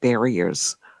put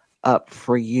barriers up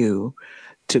for you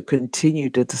to continue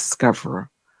to discover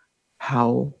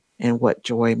how and what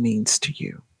joy means to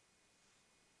you?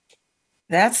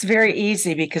 That's very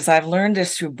easy because I've learned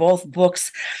this through both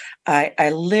books.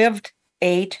 I lived,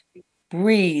 ate,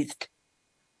 breathed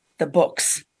the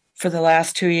books for the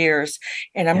last 2 years.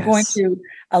 And I'm going to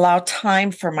allow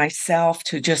time for myself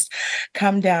to just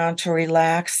come down, to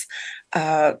relax.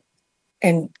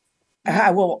 And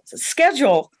I will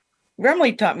schedule,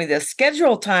 Remlee taught me this,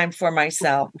 schedule time for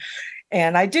myself.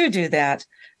 And I do that.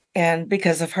 And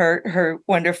because of her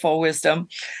wonderful wisdom,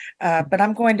 but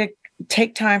I'm going to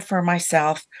take time for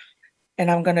myself,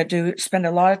 and I'm going to spend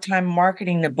a lot of time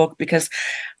marketing the book because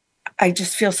I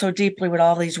just feel so deeply what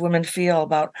all these women feel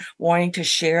about wanting to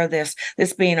share this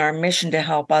being our mission to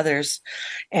help others.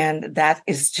 And that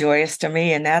is joyous to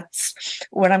me. And that's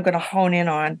what I'm going to hone in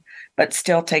on, but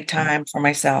still take time for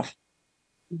myself.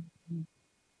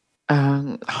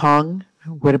 Huong,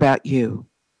 what about you?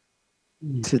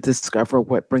 To discover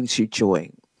what brings you joy,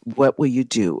 what will you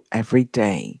do every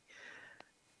day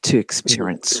to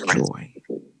experience joy?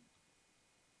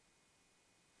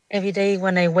 Every day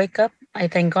when I wake up, I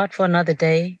thank God for another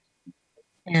day.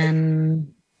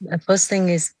 And the first thing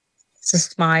is to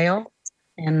smile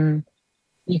and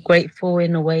be grateful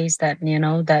in the ways that,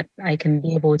 that I can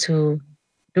be able to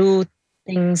do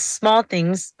things, small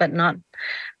things, but not.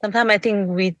 Sometimes I think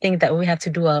we think that we have to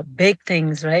do big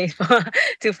things, right,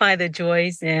 to find the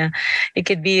joys. Yeah, it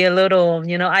could be a little.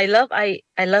 I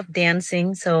love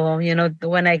dancing, so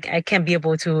when I can be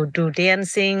able to do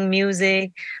dancing,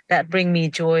 music, that bring me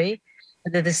joy.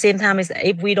 But at the same time, is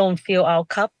if we don't fill our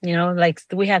cup, like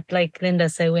we have, like Linda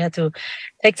said, we have to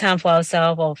take time for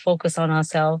ourselves or focus on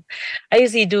ourselves. I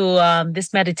usually do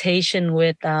this meditation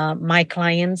with my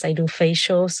clients. I do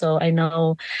facial, so I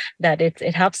know that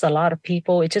it helps a lot of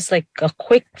people. It's just like a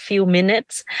quick few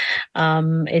minutes.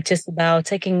 It's just about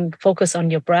taking focus on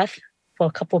your breath for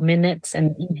a couple minutes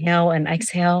and inhale and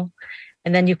exhale.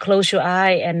 And then you close your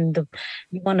eye and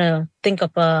you want to think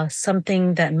of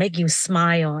something that make you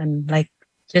smile and like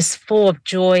just full of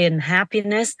joy and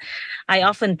happiness. I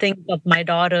often think of my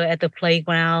daughter at the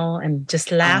playground and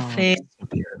just laughing.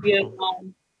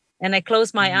 And I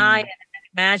close my eye and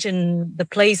imagine the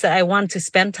place that I want to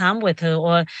spend time with her,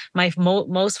 or my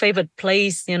most favorite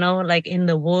place, like in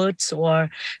the woods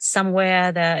or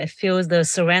somewhere that it feels the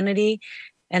serenity.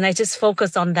 And I just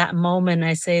focus on that moment.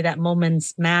 I say that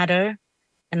moments matter.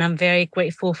 And I'm very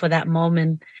grateful for that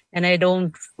moment. And I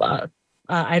don't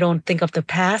think of the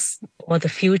past or the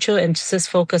future, and just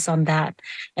focus on that.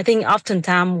 I think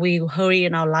oftentimes we hurry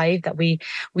in our life that we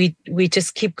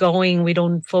just keep going. We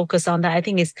don't focus on that. I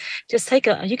think it's just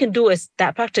you can do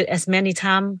that practice as many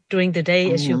times during the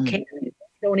day as you can. It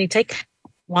only take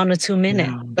 1 or 2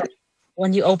 minutes. Yeah. But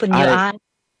when you open your eyes,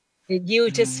 you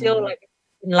just feel like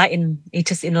enlightened. It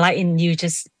just enlighten you.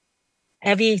 Just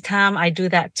every time I do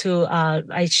that too,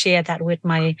 I share that with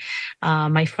my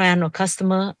friend or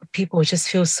customer. People just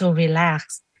feel so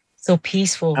relaxed, so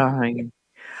peaceful.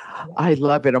 I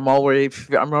love it. I'm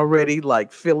already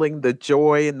like feeling the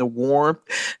joy and the warmth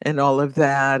and all of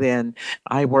that. And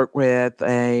I work with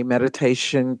a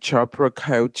meditation chakra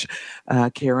coach,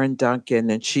 Karen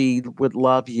Duncan, and she would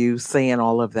love you saying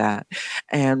all of that.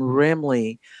 And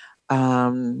Remlee,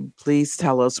 please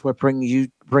tell us what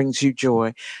brings you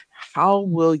joy. How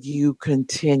will you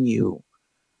continue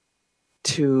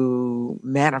to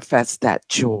manifest that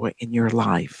joy in your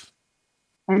life?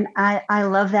 And I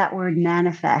love that word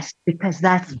manifest, because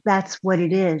that's what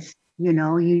it is. You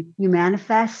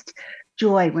manifest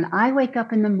joy. When I wake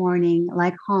up in the morning,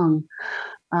 like Huong,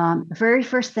 the very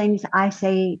first things I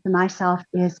say to myself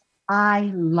is,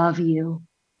 I love you.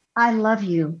 I love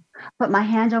you. Put my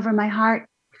hand over my heart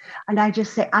and I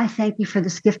just say, I thank you for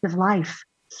this gift of life.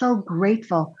 So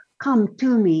grateful. Come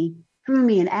to me, through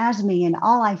me, and as me, and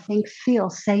all I think,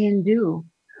 feel, say, and do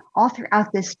all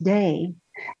throughout this day.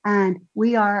 And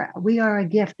we are a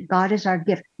gift. God is our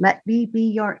gift. Let me be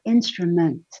your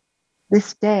instrument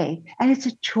this day. And it's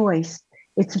a choice.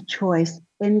 It's a choice.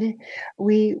 And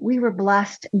we were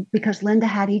blessed because Linda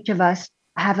had each of us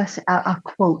have a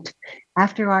quote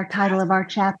after our title of our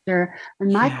chapter.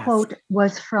 And my quote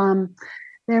was from,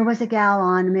 there was a gal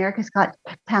on America's Got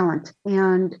Talent,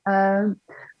 and her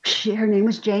name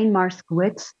was Jane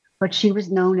Marskowitz, but she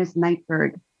was known as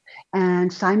Nightbird.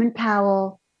 And Simon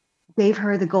Cowell gave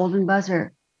her the golden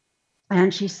buzzer.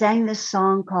 And she sang this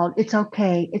song called It's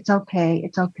Okay, It's Okay,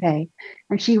 It's Okay.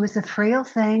 And she was a frail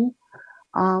thing.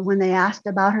 When they asked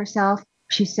about herself,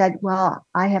 she said, well,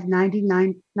 I have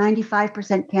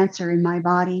 95% cancer in my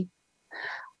body.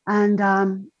 And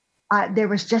there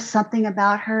was just something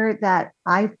about her that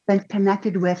I've been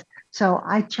connected with. So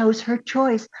I chose her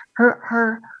choice,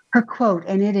 her quote,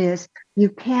 and it is, you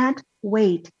can't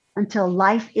wait until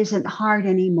life isn't hard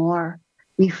anymore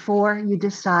before you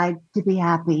decide to be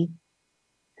happy.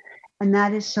 And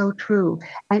that is so true.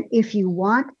 And if you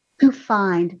want to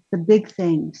find the big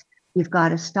things, you've got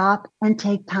to stop and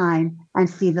take time and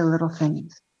see the little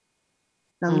things.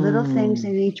 The little things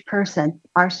in each person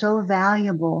are so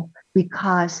valuable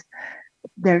because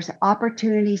there's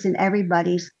opportunities in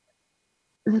everybody's.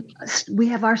 We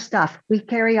have our stuff. We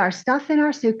carry our stuff in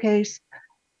our suitcase,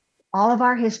 all of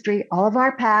our history, all of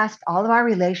our past, all of our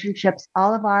relationships,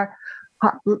 all of our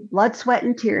blood, sweat,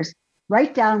 and tears.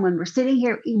 Right down when we're sitting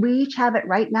here, we each have it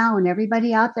right now, and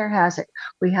everybody out there has it.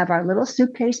 We have our little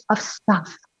suitcase of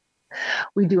stuff.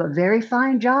 We do a very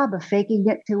fine job of faking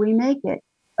it till we make it.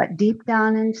 But deep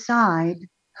down inside,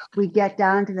 we get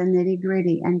down to the nitty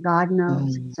gritty, and God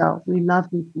knows. So we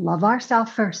love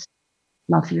ourselves first.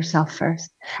 Love yourself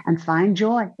first and find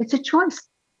joy. It's a choice.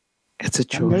 It's a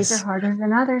choice. Some days are harder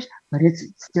than others, but it's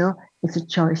a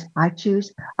choice. I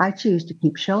choose to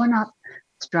keep showing up,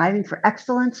 striving for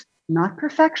excellence, not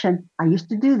perfection. I used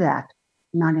to do that.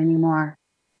 Not anymore.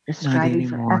 Just striving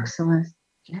for excellence.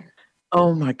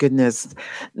 Oh my goodness.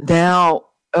 Now,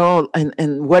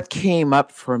 and what came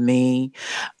up for me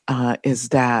is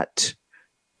that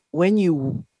when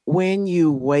you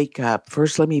wake up,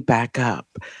 first let me back up,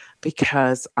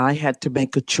 because I had to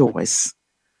make a choice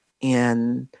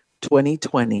in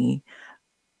 2020,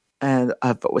 and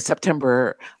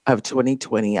September of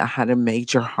 2020, I had a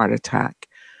major heart attack.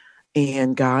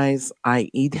 And guys, I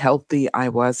eat healthy. I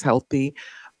was healthy,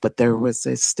 but there was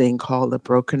this thing called a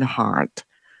broken heart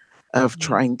of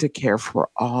trying to care for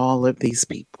all of these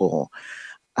people,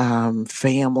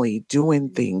 family, doing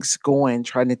things,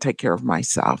 trying to take care of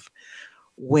myself.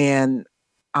 When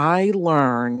I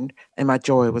learned, and my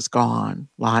joy was gone,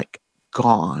 like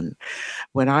gone.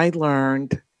 When I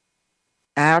learned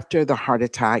after the heart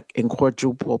attack and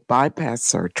quadruple bypass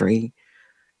surgery,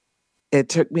 it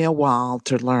took me a while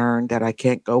to learn that I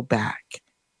can't go back.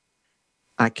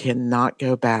 I cannot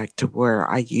go back to where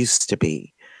I used to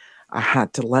be. I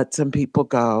had to let some people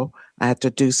go. I had to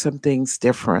do some things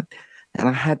different. And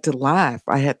I had to laugh.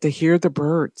 I had to hear the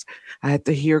birds. I had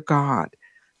to hear God.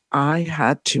 I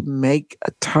had to make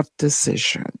a tough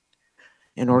decision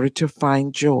in order to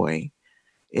find joy.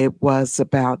 It was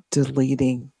about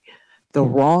deleting the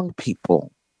wrong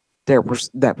people that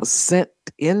was sent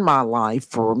in my life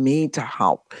for me to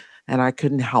help. And I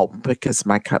couldn't help because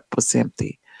my cup was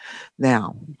empty.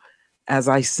 Now, as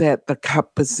I said, the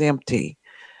cup is empty.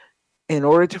 In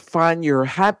order to find your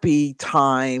happy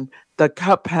time, the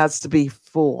cup has to be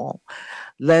full.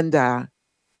 Linda,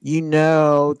 you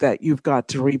know that you've got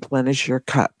to replenish your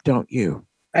cup, don't you?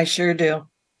 I sure do.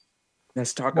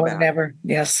 Let's talk More about than ever.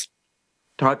 Yes.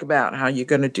 Talk about how you're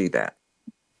going to do that.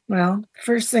 Well,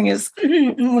 first thing is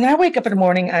when I wake up in the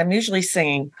morning, I'm usually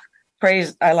singing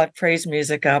praise. I like praise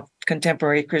music,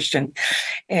 contemporary Christian.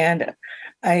 And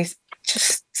I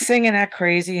just sing and act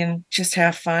crazy and just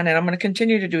have fun. And I'm going to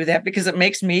continue to do that because it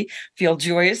makes me feel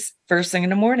joyous first thing in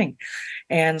the morning.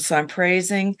 And so I'm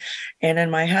praising. And then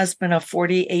my husband of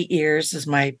 48 years is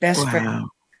my best friend,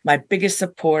 my biggest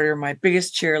supporter, my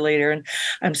biggest cheerleader. And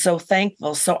I'm so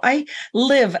thankful. So I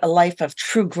live a life of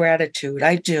true gratitude.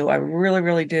 I do. I really,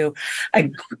 really do.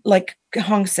 I, like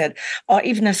Huong said,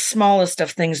 even the smallest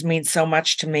of things mean so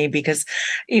much to me, because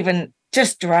even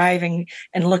just driving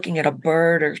and looking at a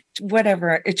bird or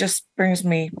whatever, it just brings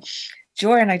me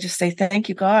joy. And I just say, thank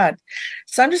you, God.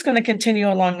 So I'm just going to continue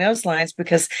along those lines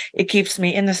because it keeps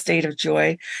me in the state of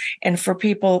joy. And for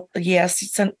people,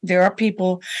 yes, there are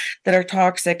people that are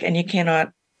toxic and you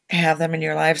cannot have them in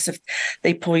your lives if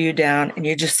they pull you down, and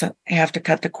you just have to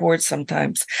cut the cord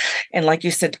sometimes. And like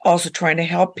you said, also trying to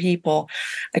help people.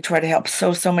 I try to help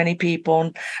so many people.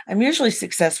 And I'm usually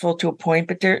successful to a point,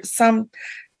 but there's some,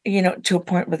 to a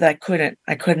point where I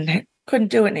couldn't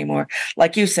do it anymore.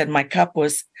 Like you said, my cup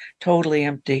was totally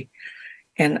empty.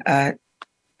 And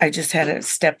I just had to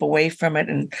step away from it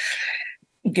and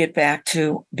get back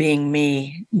to being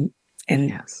me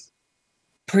and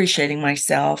appreciating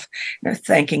myself,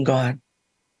 thanking God.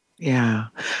 Yeah.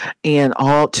 And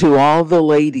all the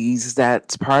ladies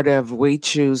that's part of We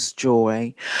Choose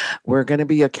Joy, we're going to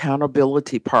be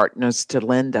accountability partners to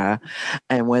Linda.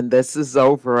 And when this is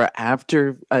over,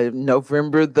 after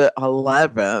November the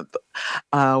 11th,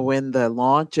 when the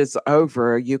launch is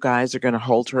over, you guys are going to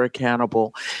hold her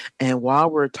accountable. And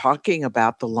while we're talking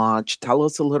about the launch, tell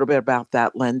us a little bit about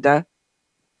that, Linda.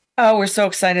 Oh, we're so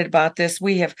excited about this.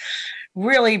 We have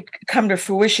really come to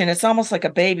fruition. It's almost like a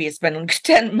baby. It's been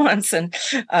 10 months, and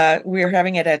we're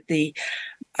having it at the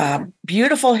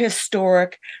beautiful,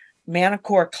 historic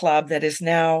manicure club that is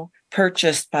now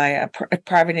purchased by a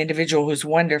private individual who's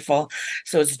wonderful.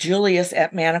 So it's Julius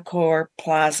at Manicure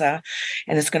Plaza,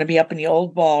 and it's going to be up in the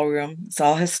old ballroom. It's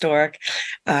all historic.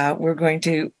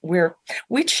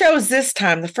 We chose this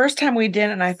time. The first time we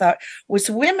did, and I thought, was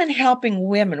women helping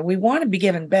women. We want to be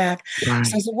giving back. Right.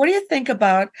 So I said, what do you think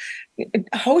about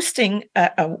hosting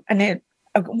an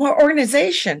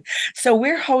organization? So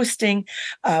we're hosting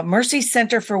Mercy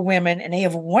Center for Women, and they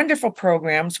have wonderful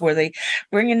programs where they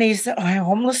bring in these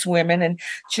homeless women and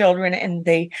children, and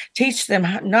they teach them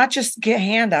not just get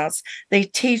handouts, they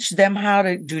teach them how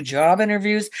to do job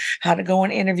interviews, how to go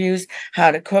on interviews,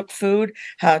 how to cook food,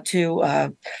 how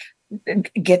to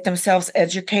get themselves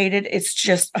educated. It's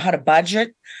just how to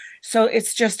budget. So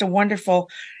it's just a wonderful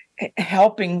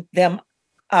helping them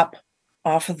up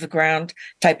off of the ground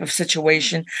type of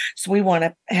situation. So we want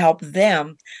to help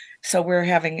them. So we're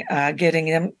getting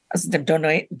them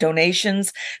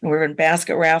donations, and we're in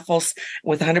basket raffles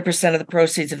with 100% of the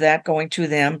proceeds of that going to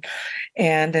them.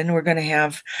 And then we're going to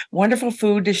have wonderful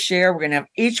food to share. We're going to have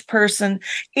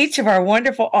each of our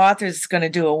wonderful authors is going to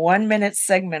do a 1-minute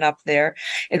segment up there.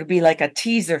 It'll be like a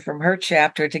teaser from her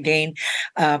chapter to gain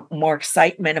more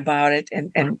excitement about it,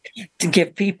 and to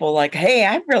give people like, hey,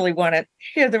 I really want to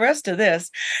hear the rest of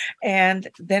this. And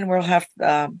then we'll have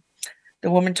the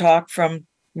woman talk from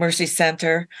Mercy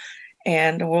Center,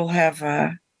 and we'll have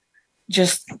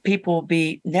just people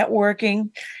be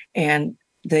networking, and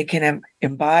they can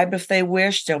imbibe if they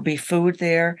wish. There'll be food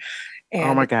there. And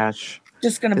oh my gosh.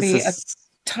 Just going to be a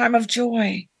time of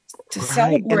joy to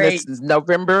celebrate. And this is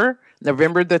November the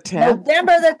 10th.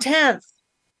 November the 10th.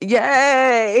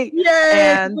 Yay! Yay!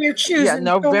 And we're choosing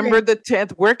November the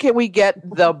 10th. Where can we get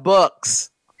the books,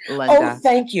 Linda? Oh,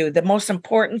 thank you. The most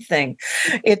important thing.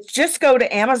 It's just go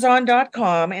to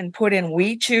Amazon.com and put in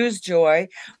We Choose Joy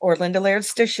or Linda Laird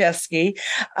Staszewski,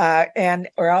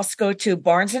 or else go to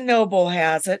Barnes & Noble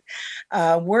has it.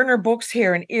 Werner Books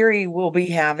here in Erie will be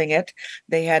having it.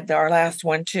 They had our last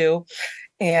one too.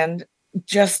 And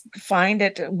just find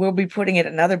it. We'll be putting it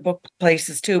in other book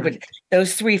places too, but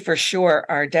those 3 for sure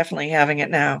are definitely having it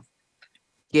now.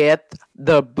 Get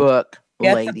the book,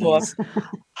 ladies.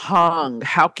 Huong,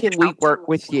 how can we work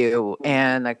with you?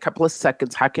 In a couple of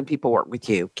seconds, how can people work with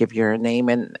you? Give your name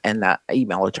and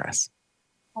email address.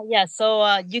 Yeah,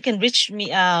 so you can reach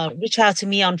out to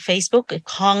me on Facebook,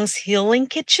 Huong's Healing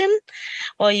Kitchen,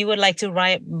 or you would like to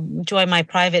join my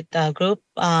private group.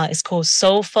 It's called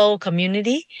Soulful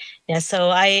Community. Yeah,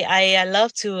 so I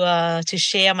love to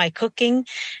share my cooking,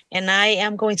 and I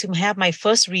am going to have my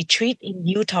first retreat in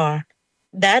Utah.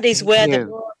 That is where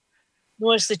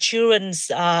the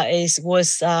Children's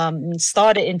was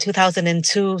started in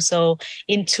 2002. So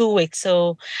in 2 weeks.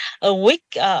 So a week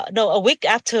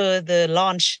after the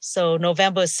launch. So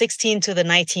November 16th to the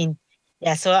 19th.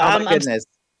 Yeah. So my goodness.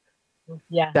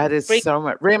 Yeah. That is so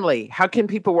much. Remlee, how can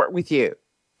people work with you?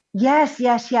 Yes.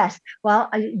 Well,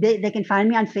 they can find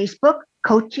me on Facebook,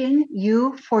 Coaching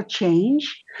You for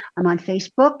Change. I'm on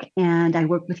Facebook, and I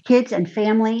work with kids and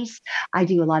families. I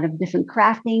do a lot of different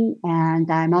crafting,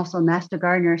 and I'm also a master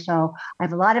gardener. So I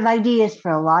have a lot of ideas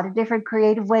for a lot of different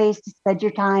creative ways to spend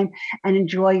your time and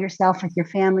enjoy yourself with your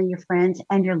family, your friends,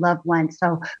 and your loved ones.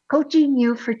 So Coaching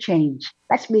You for Change.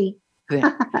 That's me.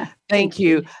 Thank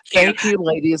you. Thank you,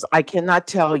 ladies. I cannot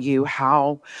tell you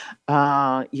how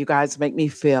you guys make me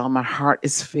feel. My heart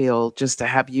is filled just to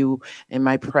have you in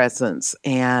my presence.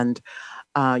 And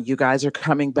you guys are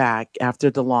coming back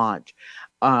after the launch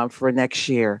for next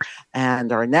year.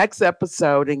 And our next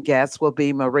episode and guest will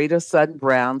be Marita Sutton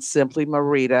Brown, Simply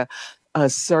Marita, a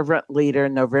servant leader,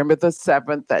 November the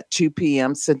 7th at 2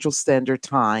 p.m. Central Standard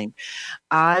Time.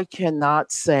 I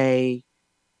cannot say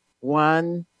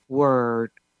one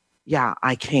word. Yeah,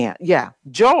 I can't. Yeah.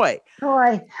 Joy.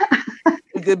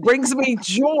 It brings me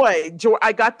joy.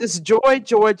 I got this joy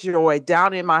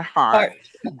down in my heart.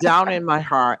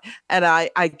 And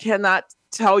I cannot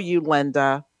tell you,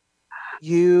 Linda,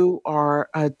 you are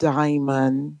a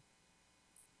diamond.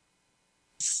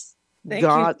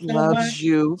 God loves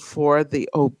you for the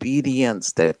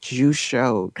obedience that you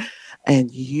showed,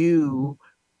 and you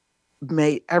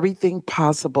made everything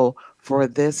possible for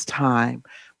this time.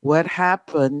 What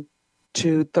happened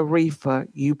to Tharifa?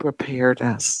 You prepared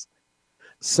us.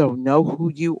 So know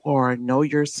who you are, know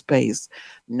your space,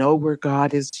 know where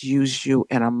God has used you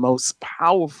in a most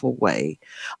powerful way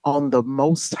on the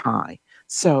Most High.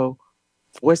 So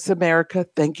Voice America,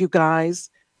 thank you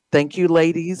guys. Thank you,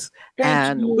 ladies.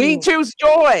 And we choose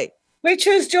joy. We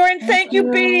choose joy, and thank you,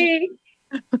 Bea.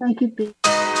 Thank you, Bea.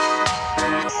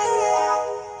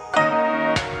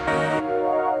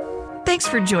 Thanks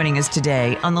for joining us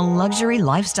today on the Luxury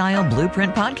Lifestyle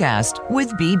Blueprint Podcast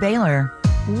with Bea Baylor.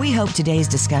 We hope today's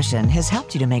discussion has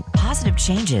helped you to make positive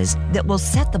changes that will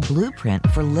set the blueprint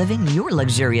for living your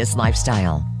luxurious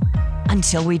lifestyle.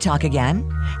 Until we talk again,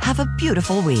 have a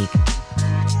beautiful week.